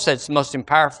 E.O. Cole said it's the most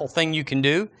powerful thing you can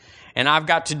do. And I've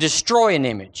got to destroy an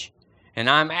image. And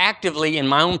I'm actively, in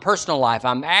my own personal life,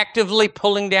 I'm actively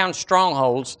pulling down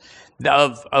strongholds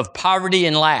of poverty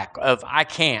and lack, of I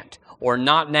can't, or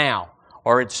not now,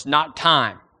 or it's not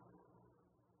time,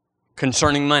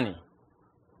 concerning money.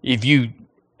 If you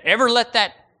ever let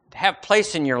that have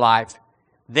place in your life,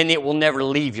 then it will never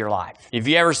leave your life. If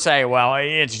you ever say, well,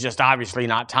 it's just obviously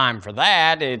not time for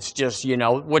that, it's just,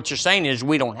 what you're saying is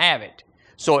we don't have it,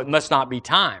 so it must not be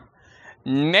time.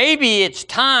 Maybe it's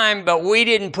time, but we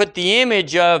didn't put the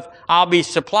image of I'll be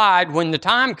supplied when the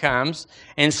time comes,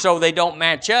 and so they don't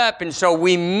match up, and so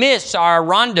we miss our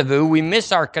rendezvous, we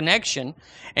miss our connection,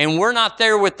 and we're not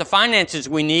there with the finances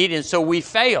we need, and so we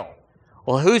fail.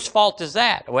 Well, whose fault is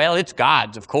that? Well, it's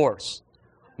God's, of course.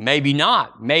 Maybe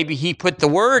not. Maybe He put the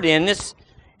word in us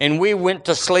and we went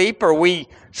to sleep, or we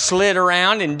slid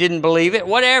around and didn't believe it,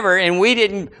 whatever, and we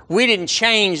didn't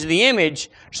change the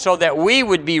image so that we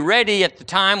would be ready at the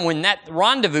time when that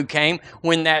rendezvous came,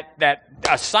 when that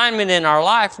assignment in our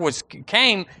life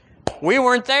came. We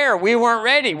weren't there. We weren't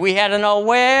ready. We had to know,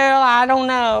 well, I don't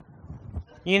know.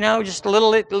 Just a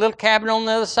little cabin on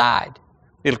the other side.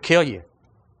 It'll kill you.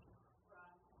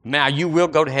 Now, you will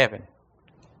go to heaven.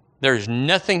 There's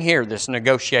nothing here that's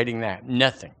negotiating that.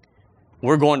 Nothing.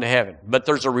 We're going to heaven. But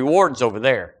there's a rewards over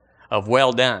there of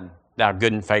well done, thou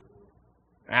good and faithful.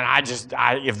 And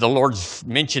if the Lord's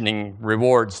mentioning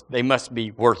rewards, they must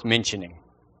be worth mentioning.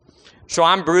 So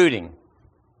I'm brooding.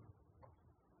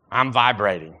 I'm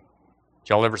vibrating. Did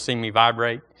y'all ever see me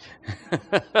vibrate?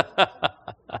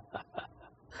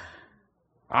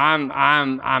 I'm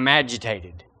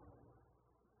agitated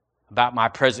about my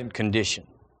present condition.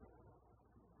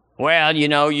 Well,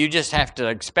 you just have to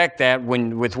expect that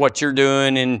with what you're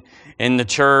doing in the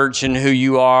church and who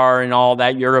you are and all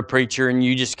that. You're a preacher, and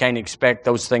you just can't expect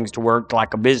those things to work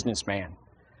like a businessman.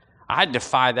 I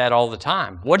defy that all the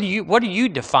time. What are you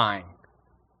defying?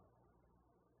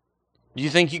 Do you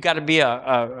think you got to be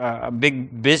a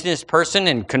big business person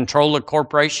and control a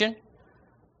corporation?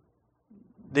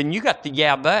 Then you got the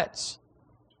yeah buts.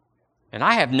 And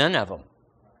I have none of them.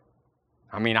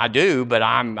 I mean, I do, but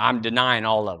I'm denying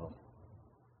all of them.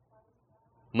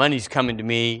 Money's coming to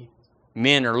me.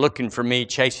 Men are looking for me,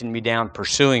 chasing me down,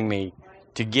 pursuing me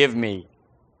to give me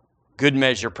good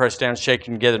measure, pressed down,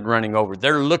 shaken together, and running over.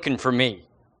 They're looking for me.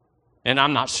 And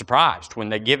I'm not surprised when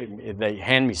they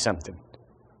hand me something.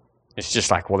 It's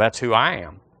just like, well, that's who I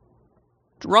am.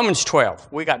 Romans 12.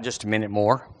 We got just a minute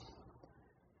more.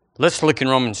 Let's look in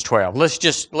Romans 12. Let's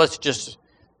just,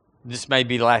 this may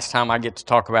be the last time I get to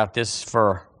talk about this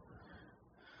for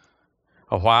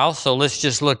a while, so let's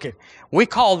just look at, we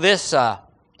call this the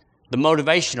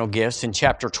motivational gifts in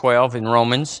chapter 12 in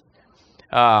Romans.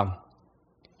 It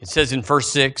says in verse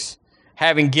 6,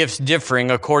 having gifts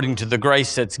differing according to the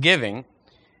grace that's giving,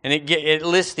 and it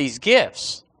lists these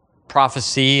gifts,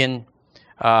 prophecy and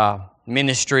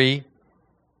ministry,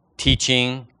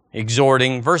 teaching,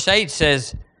 exhorting. Verse 8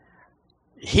 says,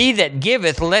 he that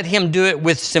giveth, let him do it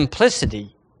with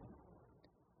simplicity.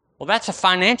 Well, that's a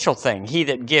financial thing, he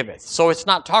that giveth. So it's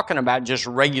not talking about just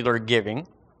regular giving.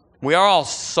 We are all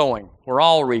sowing. We're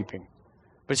all reaping.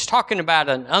 But it's talking about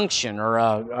an unction or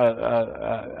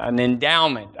an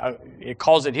endowment. It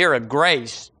calls it here a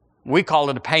grace. We call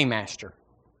it a paymaster.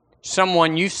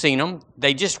 Someone, you've seen them,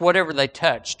 they just, whatever they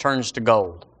touch turns to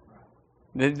gold.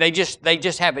 They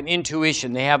just have an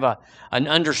intuition. They have an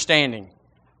understanding.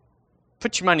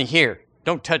 Put your money here.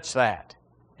 Don't touch that.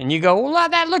 And you go, well,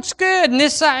 that looks good. And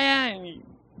this, and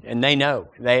they know.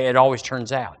 It always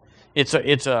turns out. It's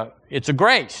a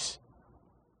grace.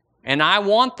 And I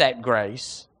want that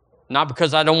grace, not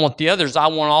because I don't want the others. I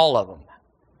want all of them.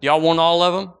 Do y'all want all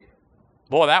of them?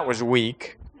 Boy, that was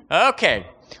weak. Okay.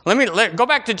 Go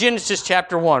back to Genesis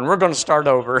chapter 1. We're going to start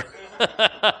over.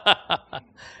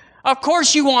 Of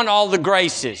course you want all the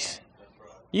graces.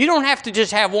 You don't have to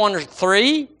just have one or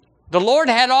three. The Lord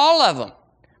had all of them.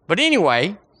 But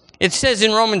anyway, it says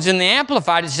in Romans in the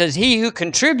Amplified, it says, he who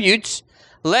contributes,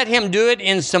 let him do it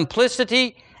in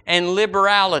simplicity and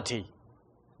liberality.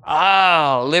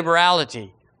 Oh,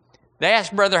 liberality. They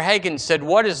asked Brother Hagin, said,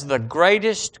 what is the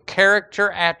greatest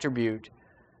character attribute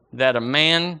that a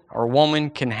man or woman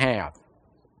can have?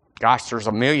 Gosh, there's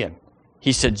a million.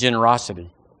 He said generosity.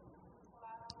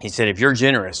 He said, if you're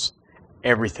generous,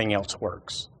 everything else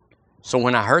works. So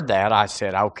when I heard that, I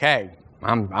said, okay,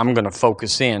 I'm going to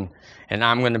focus in and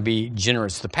I'm going to be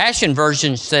generous. The Passion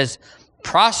Version says,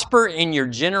 prosper in your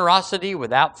generosity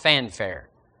without fanfare.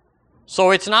 So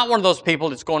it's not one of those people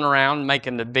that's going around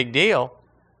making the big deal.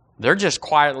 They're just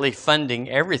quietly funding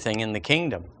everything in the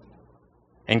kingdom.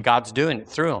 And God's doing it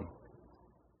through them.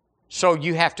 So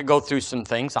you have to go through some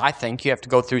things. I think you have to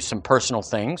go through some personal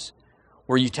things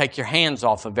where you take your hands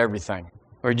off of everything.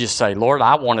 Or you just say, Lord,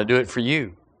 I want to do it for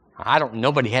you.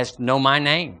 Nobody has to know my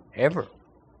name, ever.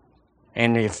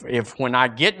 And if when I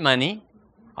get money,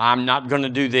 I'm not going to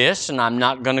do this and I'm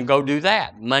not going to go do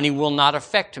that. Money will not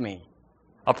affect me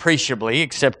appreciably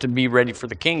except to be ready for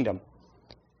the kingdom.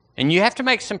 And you have to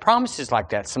make some promises like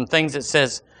that, some things that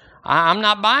says, I'm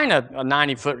not buying a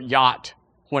 90-foot yacht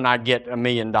when I get $1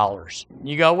 million.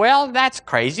 You go, well, that's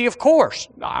crazy. Of course.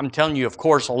 I'm telling you, of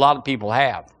course, a lot of people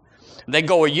have. They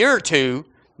go a year or two,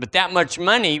 but that much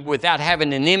money without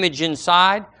having an image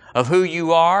inside of who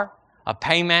you are, a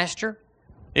paymaster,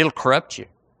 it'll corrupt you.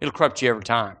 It'll corrupt you every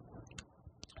time.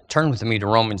 Turn with me to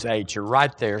Romans 8. You're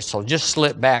right there, so just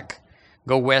slip back.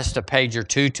 Go west a page or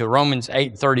two to Romans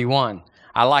 8:31.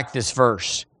 I like this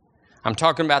verse. I'm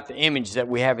talking about the image that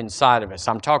we have inside of us.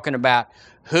 I'm talking about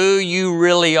who you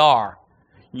really are.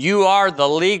 You are the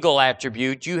legal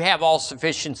attribute. You have all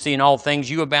sufficiency in all things.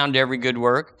 You abound to every good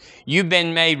work. You've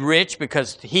been made rich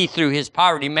because He, through His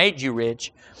poverty, made you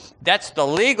rich. That's the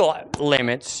legal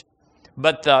limits.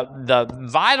 But the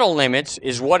vital limits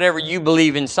is whatever you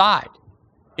believe inside.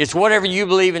 It's whatever you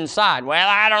believe inside. Well,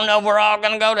 I don't know if we're all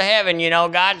going to go to heaven. You know,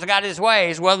 God's got His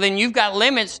ways. Well, then you've got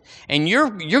limits, and you're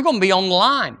going to be on the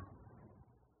line.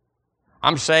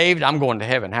 I'm saved. I'm going to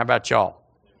heaven. How about y'all?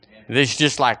 This is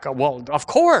just like, well, of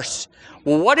course.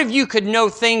 Well, what if you could know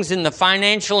things in the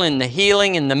financial, in the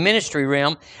healing, in the ministry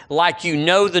realm, like you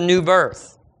know the new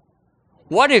birth?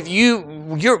 What if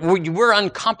we're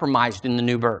uncompromised in the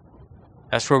new birth?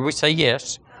 That's where we say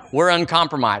yes. We're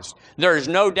uncompromised. There's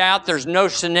no doubt, there's no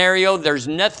scenario, there's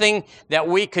nothing that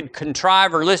we could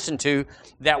contrive or listen to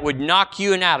that would knock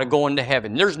you and out of going to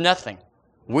heaven. There's nothing.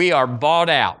 We are bought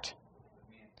out.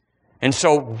 And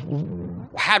so,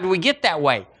 how do we get that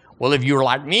way? Well, if you were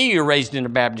like me, you're raised in a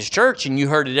Baptist church and you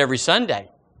heard it every Sunday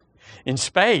in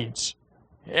spades.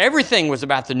 Everything was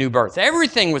about the new birth.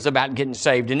 Everything was about getting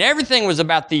saved. And everything was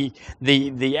about the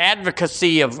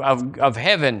advocacy of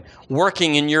heaven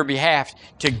working in your behalf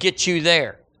to get you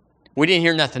there. We didn't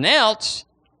hear nothing else,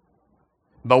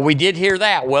 but we did hear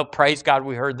that. Well, praise God,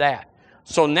 we heard that.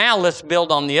 So now let's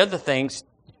build on the other things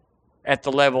at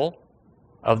the level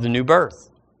of the new birth.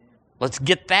 Let's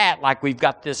get that like we've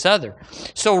got this other.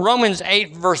 So Romans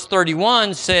 8 verse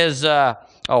 31 says, I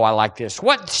like this.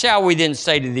 What shall we then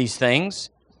say to these things?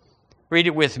 Read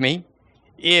it with me.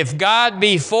 If God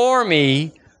be for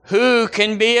me, who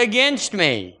can be against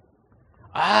me?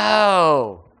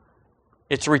 Oh,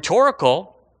 it's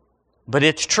rhetorical, but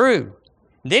it's true.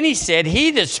 Then he said, he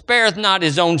that spareth not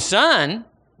his own son,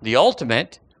 the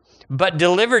ultimate, but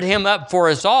delivered him up for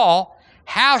us all,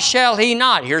 how shall he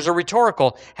not, here's a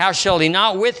rhetorical, how shall he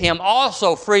not with him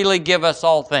also freely give us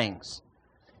all things?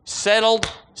 Settled,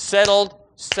 settled,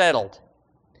 settled.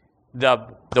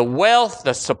 The wealth,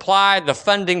 the supply, the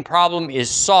funding problem is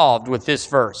solved with this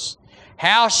verse.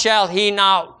 How shall he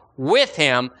not with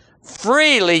him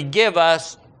freely give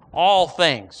us all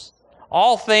things?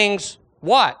 All things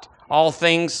what? All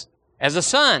things as a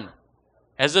son,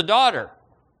 as a daughter.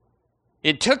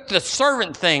 It took the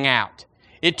servant thing out.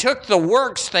 It took the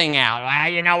works thing out.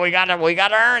 Well, we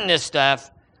gotta earn this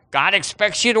stuff. God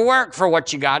expects you to work for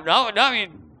what you got. No.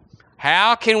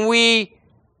 How can we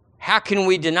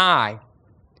deny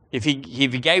if he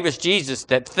gave us Jesus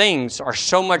that things are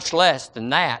so much less than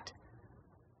that?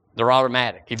 They're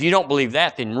automatic. If you don't believe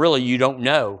that, then really you don't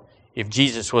know if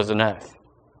Jesus was enough.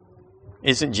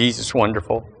 Isn't Jesus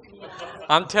wonderful?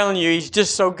 I'm telling you, He's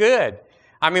just so good.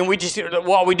 I mean,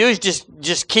 what we do is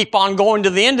just keep on going to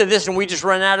the end of this, and we just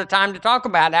run out of time to talk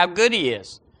about how good He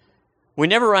is. We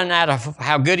never run out of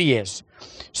how good He is.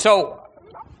 So,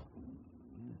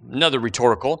 another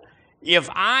rhetorical. If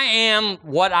I am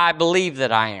what I believe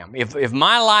that I am, if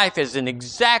my life is an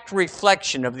exact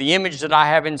reflection of the image that I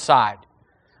have inside,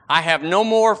 I have no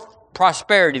more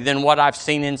prosperity than what I've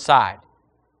seen inside.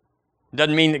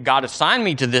 Doesn't mean that God assigned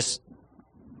me to this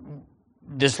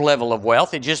level of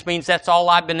wealth. It just means that's all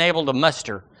I've been able to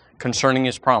muster concerning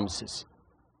His promises.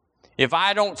 If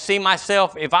I don't see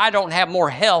myself, if I don't have more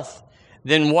health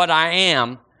than what I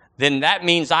am, then that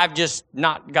means I've just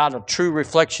not got a true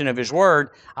reflection of His Word.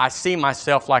 I see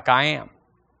myself like I am.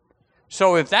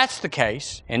 So if that's the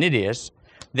case, and it is,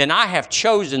 then I have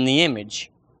chosen the image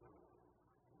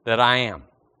that I am.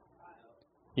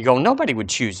 You go, nobody would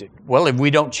choose it. Well, if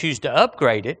we don't choose to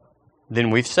upgrade it,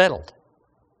 then we've settled.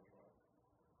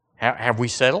 Have we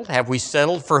settled? Have we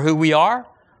settled for who we are?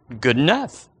 Good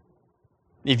enough.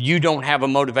 If you don't have a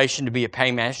motivation to be a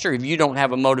paymaster, if you don't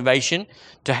have a motivation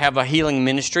to have a healing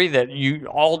ministry that you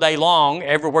all day long,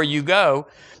 everywhere you go,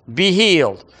 be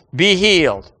healed, be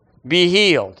healed, be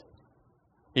healed.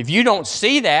 If you don't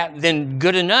see that, then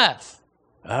good enough.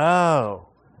 Oh,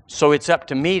 so it's up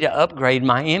to me to upgrade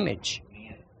my image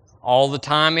all the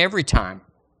time, every time.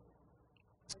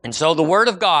 And so the Word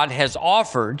of God has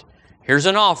offered, here's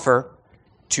an offer,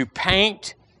 to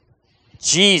paint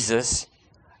Jesus,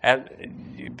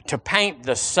 to paint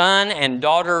the son and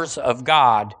daughters of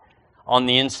God on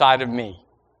the inside of me.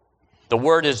 The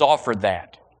Word has offered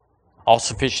that. All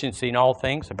sufficiency in all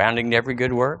things, abounding in every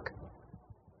good work.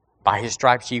 By His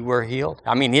stripes ye were healed.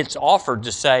 I mean, it's offered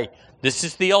to say, this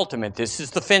is the ultimate, this is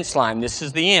the fence line, this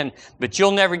is the end, but you'll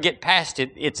never get past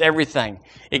it. It's everything.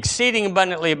 Exceeding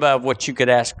abundantly above what you could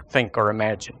ask, think, or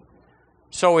imagine.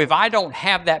 So if I don't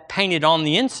have that painted on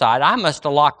the inside, I must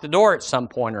have locked the door at some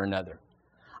point or another.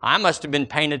 I must have been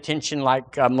paying attention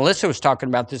like Melissa was talking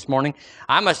about this morning.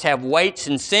 I must have weights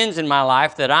and sins in my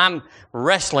life that I'm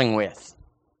wrestling with.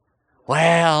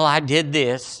 Well, I did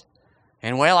this.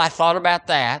 And well, I thought about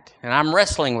that, and I'm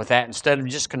wrestling with that instead of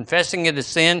just confessing it as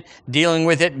sin, dealing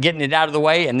with it, getting it out of the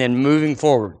way, and then moving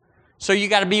forward. So you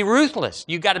got to be ruthless.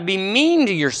 You got to be mean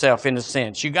to yourself in a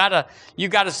sense. You got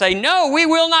to say, no, we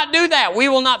will not do that. We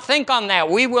will not think on that.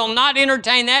 We will not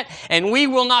entertain that, and we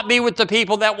will not be with the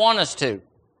people that want us to.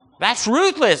 That's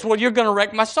ruthless. Well, you're going to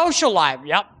wreck my social life.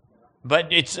 Yep. But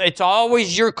it's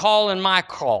always your call and my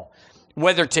call.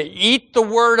 Whether to eat the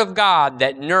Word of God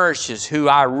that nourishes who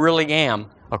I really am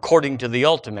according to the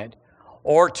ultimate,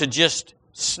 or to just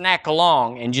snack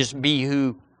along and just be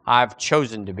who I've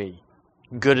chosen to be,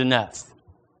 good enough.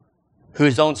 Who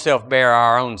His own self bare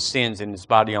our own sins in His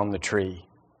body on the tree,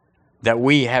 that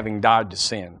we, having died to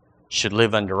sin, should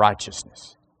live unto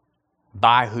righteousness.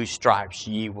 By whose stripes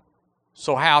ye were.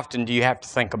 So how often do you have to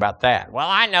think about that? Well,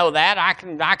 I know that.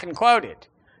 I can quote it.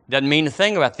 Doesn't mean a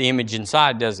thing about the image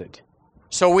inside, does it?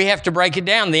 So we have to break it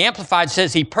down. The Amplified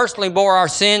says He personally bore our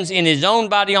sins in His own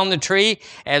body on the tree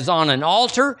as on an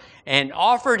altar and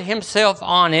offered Himself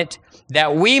on it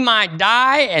that we might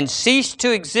die and cease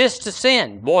to exist to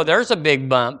sin. Boy, there's a big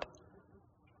bump.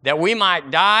 That we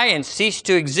might die and cease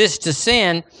to exist to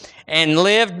sin and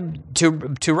live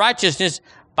to righteousness.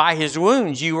 By His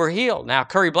wounds you were healed. Now,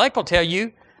 Curry Blake will tell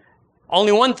you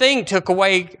only one thing took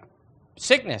away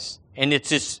sickness, and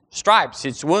it's His stripes,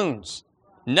 His wounds.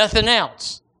 Nothing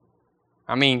else.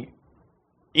 I mean,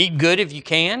 eat good if you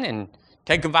can, and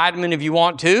take a vitamin if you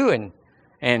want to,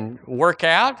 and work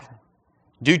out.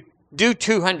 Do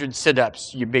 200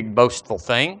 sit-ups, you big boastful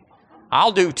thing.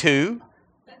 I'll do 2.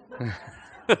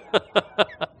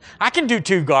 I can do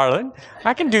 2, Garland.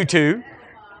 I can do 2.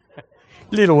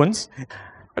 Little ones.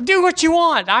 Do what you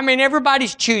want. I mean,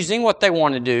 everybody's choosing what they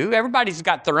want to do. Everybody's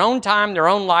got their own time, their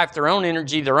own life, their own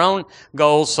energy, their own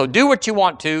goals. So do what you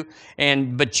want to,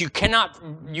 but you cannot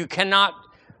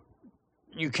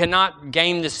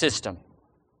game the system.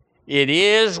 It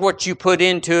is what you put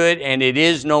into it, and it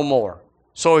is no more.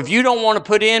 So if you don't want to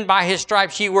put in by His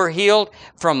stripes ye were healed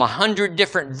from 100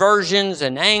 different versions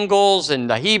and angles and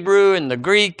the Hebrew and the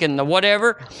Greek and the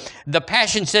whatever, the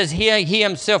Passion says he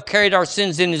Himself carried our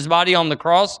sins in His body on the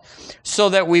cross so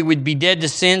that we would be dead to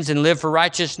sins and live for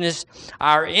righteousness.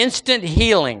 Our instant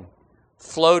healing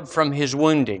flowed from His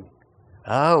wounding.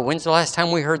 Oh, when's the last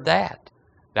time we heard that?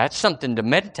 That's something to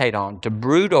meditate on, to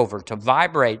brood over, to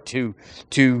vibrate, to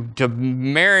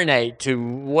marinate, to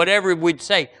whatever we'd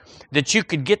say. That you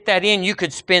could get that in, you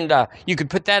could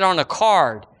put that on a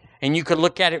card, and you could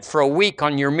look at it for a week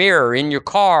on your mirror, in your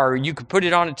car, or you could put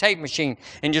it on a tape machine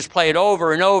and just play it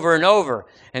over and over and over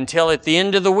until at the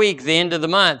end of the week, the end of the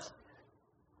month,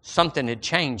 something had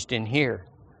changed in here.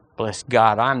 Bless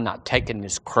God, I'm not taking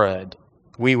this crud.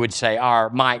 We would say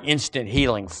my instant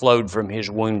healing flowed from His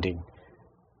wounding.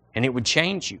 And it would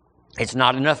change you. It's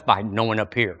not enough by knowing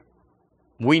up here.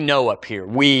 We know up here.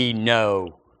 We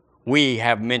know. We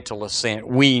have mental assent.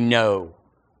 We know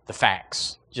the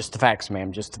facts. Just the facts,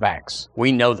 ma'am, just the facts.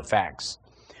 We know the facts.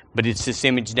 But it's this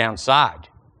image downside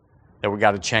that we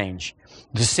got to change.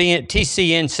 The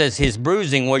TCN says His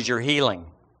bruising was your healing.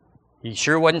 You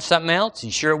sure it wasn't something else?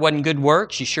 You sure it wasn't good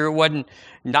works? You sure it wasn't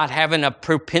not having a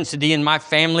propensity in my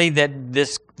family that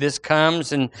this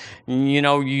comes and,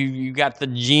 you got the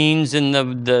genes and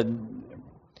the...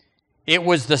 It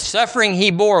was the suffering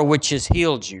He bore which has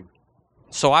healed you.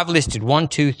 So I've listed 1,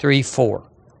 2, 3, 4,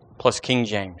 plus King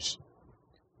James.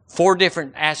 4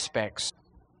 different aspects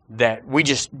that we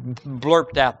just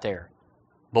blurped out there.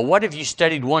 But what if you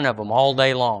studied one of them all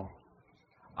day long?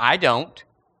 I don't,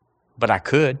 but I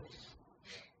could.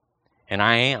 And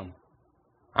I am.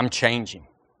 I'm changing.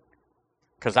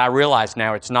 Because I realize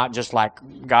now it's not just like,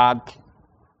 God,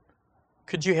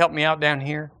 could you help me out down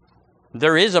here?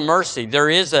 There is a mercy. There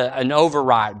is an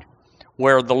override.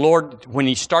 where the Lord, when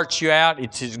He starts you out,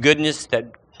 it's His goodness that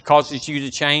causes you to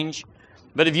change.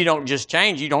 But if you don't just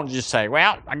change, you don't just say,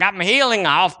 well, I got my healing,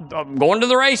 I'm going to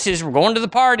the races, we're going to the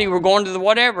party, we're going to the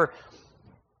whatever.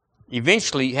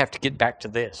 Eventually, you have to get back to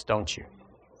this, don't you?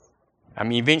 I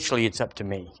mean, eventually it's up to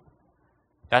me.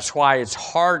 That's why it's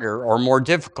harder or more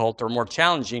difficult or more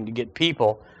challenging to get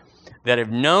people that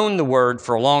have known the Word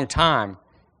for a long time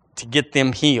to get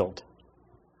them healed.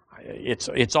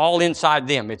 It's all inside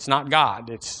them. It's not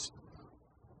God.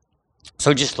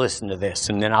 So just listen to this,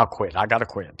 and then I'll quit. I got to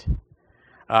quit.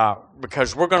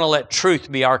 Because we're going to let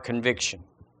truth be our conviction.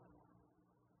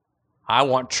 I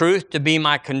want truth to be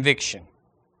my conviction.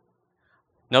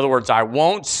 In other words, I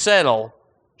won't settle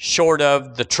short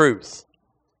of the truth.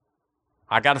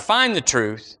 I got to find the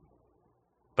truth,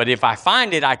 but if I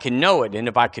find it, I can know it, and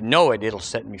if I can know it, it'll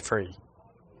set me free.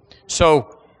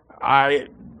 So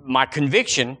my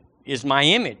conviction is my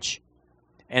image,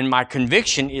 and my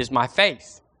conviction is my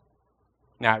faith.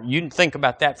 Now, you can think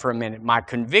about that for a minute. My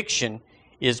conviction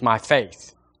is my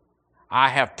faith. I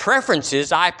have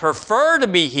preferences. I prefer to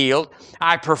be healed.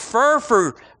 I prefer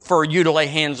for you to lay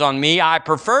hands on me. I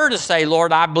prefer to say,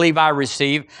 Lord, I believe I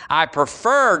receive. I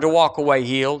prefer to walk away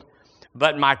healed.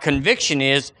 But my conviction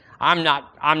is I'm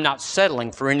not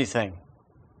settling for anything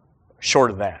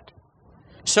short of that.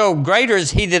 So greater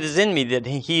is He that is in me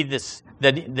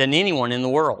than anyone in the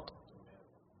world.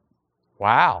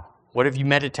 Wow. What if you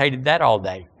meditated that all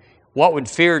day? What would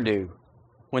fear do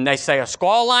when they say a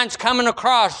squall line's coming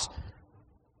across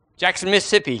Jackson,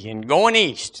 Mississippi and going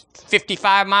east,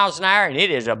 55 miles an hour, and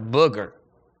it is a booger?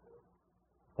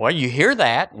 Well, you hear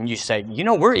that and you say,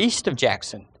 we're east of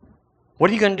Jackson. What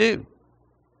are you going to do?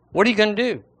 What are you going to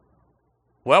do?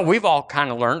 Well, we've all kind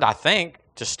of learned, I think,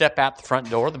 to step out the front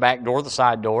door, the back door, the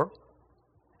side door,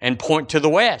 and point to the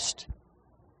west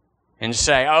and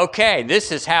say, okay,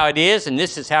 this is how it is, and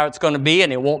this is how it's going to be,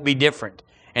 and it won't be different.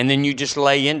 And then you just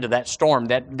lay into that storm.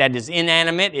 That is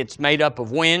inanimate. It's made up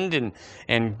of wind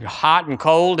and hot and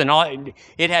cold and all.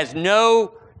 It has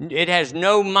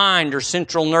no mind or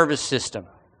central nervous system.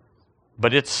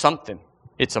 But it's something.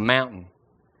 It's a mountain.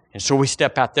 And so we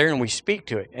step out there and we speak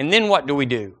to it. And then what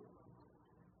do?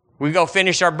 We go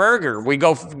finish our burger. We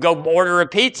go order a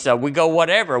pizza. We go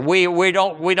whatever. We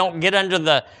don't get under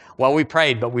the, well, we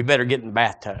prayed, but we better get in the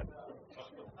bathtub.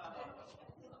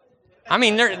 I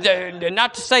mean,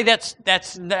 not to say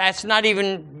that's not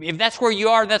even, if that's where you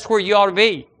are, that's where you ought to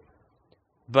be.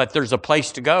 But there's a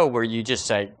place to go where you just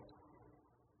say,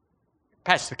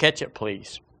 pass the ketchup,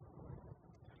 please.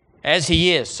 As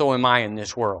He is, so am I in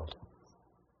this world.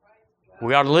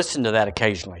 We ought to listen to that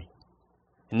occasionally.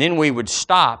 And then we would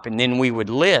stop, and then we would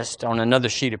list on another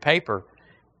sheet of paper,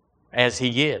 as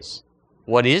He is.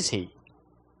 What is He?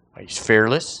 He's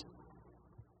fearless.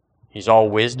 He's all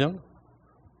wisdom.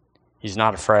 He's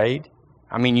not afraid.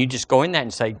 I mean, you just go in that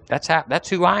and say, that's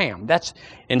who I am.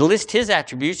 And list His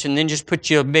attributes, and then just put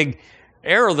you a big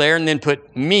arrow there, and then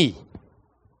put me.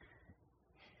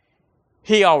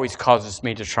 He always causes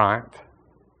me to triumph.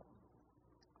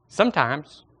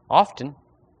 Sometimes, often,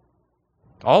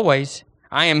 always.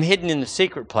 I am hidden in the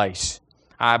secret place.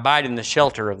 I abide in the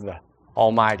shelter of the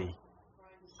Almighty.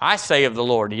 I say of the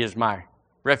Lord, He is my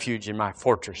refuge and my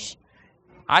fortress.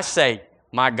 I say,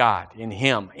 my God, in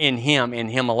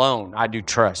Him alone, I do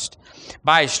trust.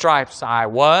 By His stripes I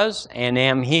was and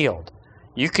am healed.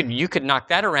 You could knock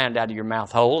that around out of your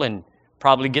mouth hole and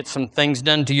probably get some things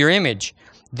done to your image.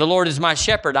 The Lord is my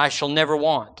shepherd, I shall never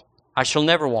want. I shall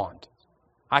never want.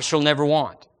 I shall never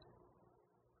want.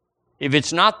 If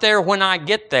it's not there when I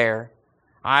get there,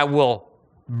 I will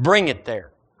bring it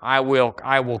there. I will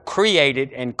create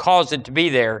it and cause it to be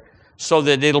there so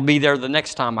that it'll be there the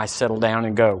next time I settle down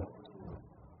and go.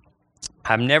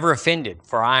 I'm never offended,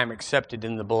 for I am accepted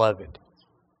in the beloved.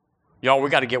 Y'all, we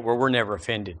got to get where we're never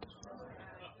offended.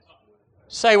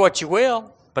 Say what you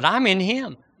will, but I'm in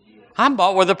Him. I'm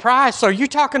bought with a price. So are you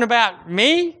talking about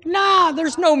me? Nah,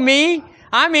 there's no me.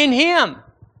 I'm in Him.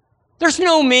 There's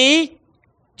no me.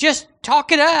 Just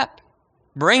talk it up.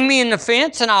 Bring me an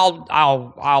offense and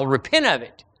I'll repent of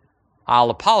it. I'll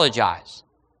apologize.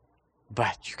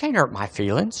 But you can't hurt my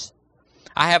feelings.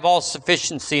 I have all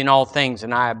sufficiency in all things,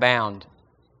 and I abound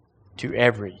to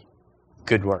every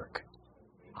good work.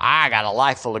 I got a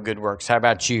life full of good works. How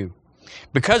about you?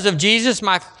 Because of Jesus,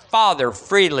 my Father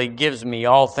freely gives me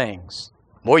all things.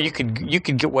 Boy, you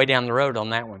could get way down the road on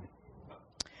that one.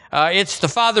 It's the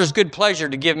Father's good pleasure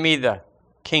to give me the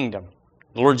kingdom.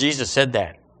 The Lord Jesus said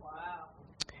that. Wow.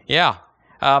 Yeah.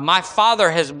 My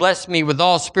Father has blessed me with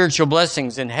all spiritual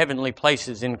blessings in heavenly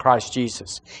places in Christ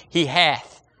Jesus. He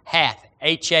hath,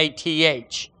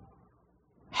 H-A-T-H,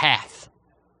 hath.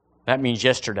 That means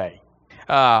yesterday.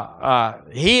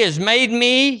 He has raised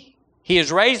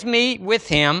me with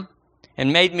him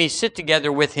and made me sit together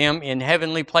with him in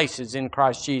heavenly places in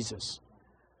Christ Jesus.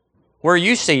 Where are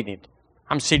you seated?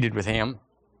 I'm seated with him.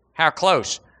 How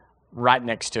close? Right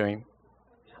next to him.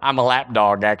 I'm a lap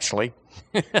dog, actually.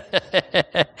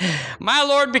 My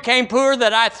Lord became poor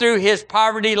that I through his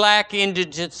poverty, lack,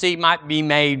 indigency might be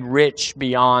made rich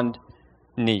beyond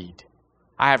need.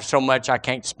 I have so much I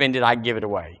can't spend it, I give it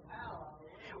away.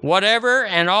 Whatever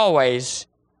and always,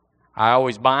 I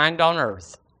always bind on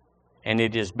earth, and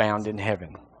it is bound in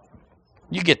heaven.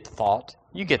 You get the thought.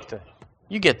 You get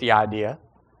the idea.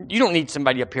 You don't need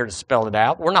somebody up here to spell it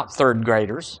out. We're not third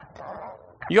graders.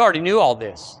 You already knew all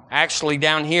this. Actually,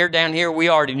 down here, we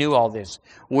already knew all this.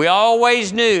 We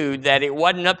always knew that it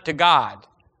wasn't up to God.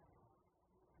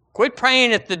 Quit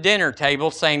praying at the dinner table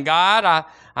saying, God,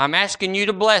 I'm asking you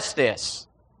to bless this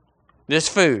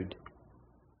food.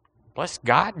 Bless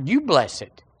God, you bless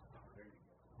it.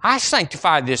 I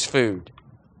sanctify this food.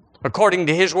 According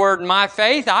to his word and my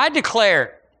faith, I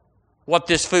declare what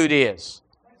this food is.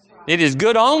 It is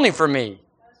good only for me.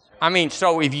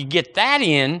 So if you get that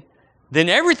in, then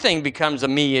everything becomes a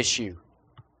me issue.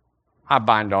 I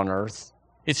bind on earth.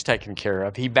 It's taken care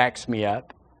of. He backs me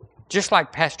up. Just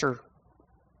like Pastor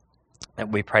that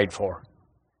we prayed for.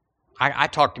 I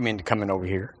talked him into coming over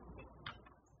here.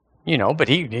 But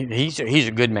he's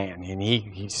a good man. And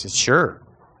he said, sure.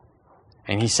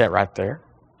 And he sat right there.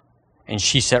 And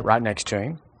she sat right next to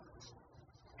him.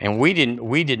 And we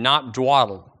did not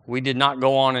dawdle. We did not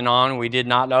go on and on. We did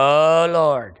not, oh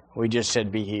Lord. We just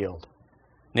said, be healed.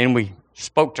 Then we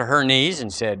spoke to her knees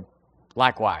and said,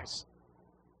 likewise.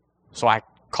 So I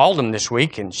called him this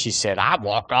week and she said, I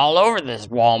walked all over this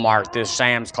Walmart, this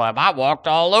Sam's Club. I walked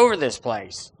all over this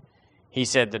place. He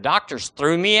said, the doctors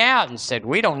threw me out and said,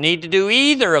 we don't need to do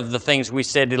either of the things we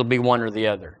said. It'll be one or the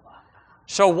other.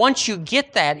 So once you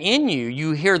get that in you,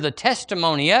 you hear the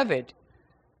testimony of it,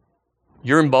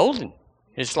 you're emboldened.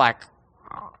 It's like,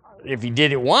 if he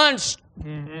did it once,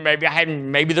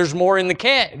 maybe there's more in the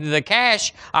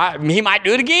cash. He might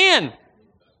do it again.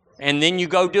 And then you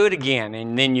go do it again.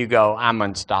 And then you go, I'm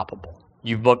unstoppable.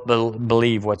 You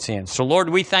believe what's in. So Lord,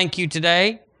 we thank you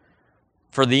today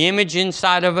for the image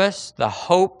inside of us. The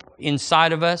hope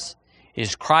inside of us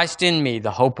is Christ in me,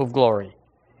 the hope of glory.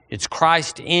 It's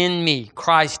Christ in me.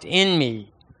 Christ in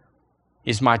me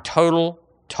is my total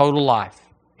life.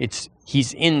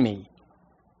 He's in me.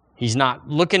 He's not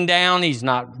looking down. He's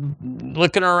not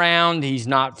looking around. He's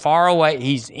not far away.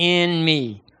 He's in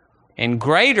me. And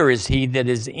greater is he that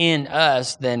is in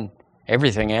us than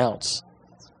everything else.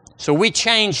 So we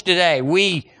change today.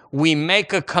 We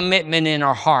make a commitment in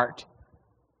our heart.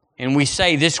 And we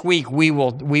say this week we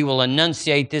will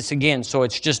enunciate this again. So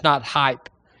it's just not hype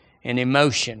and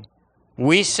emotion.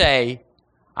 We say,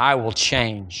 I will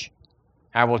change.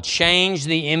 I will change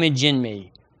the image in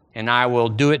me. And I will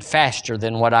do it faster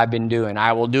than what I've been doing.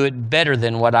 I will do it better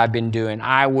than what I've been doing.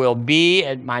 I will be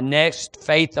at my next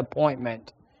faith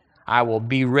appointment. I will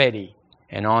be ready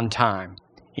and on time.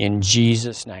 In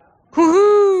Jesus' name. Woo-hoo!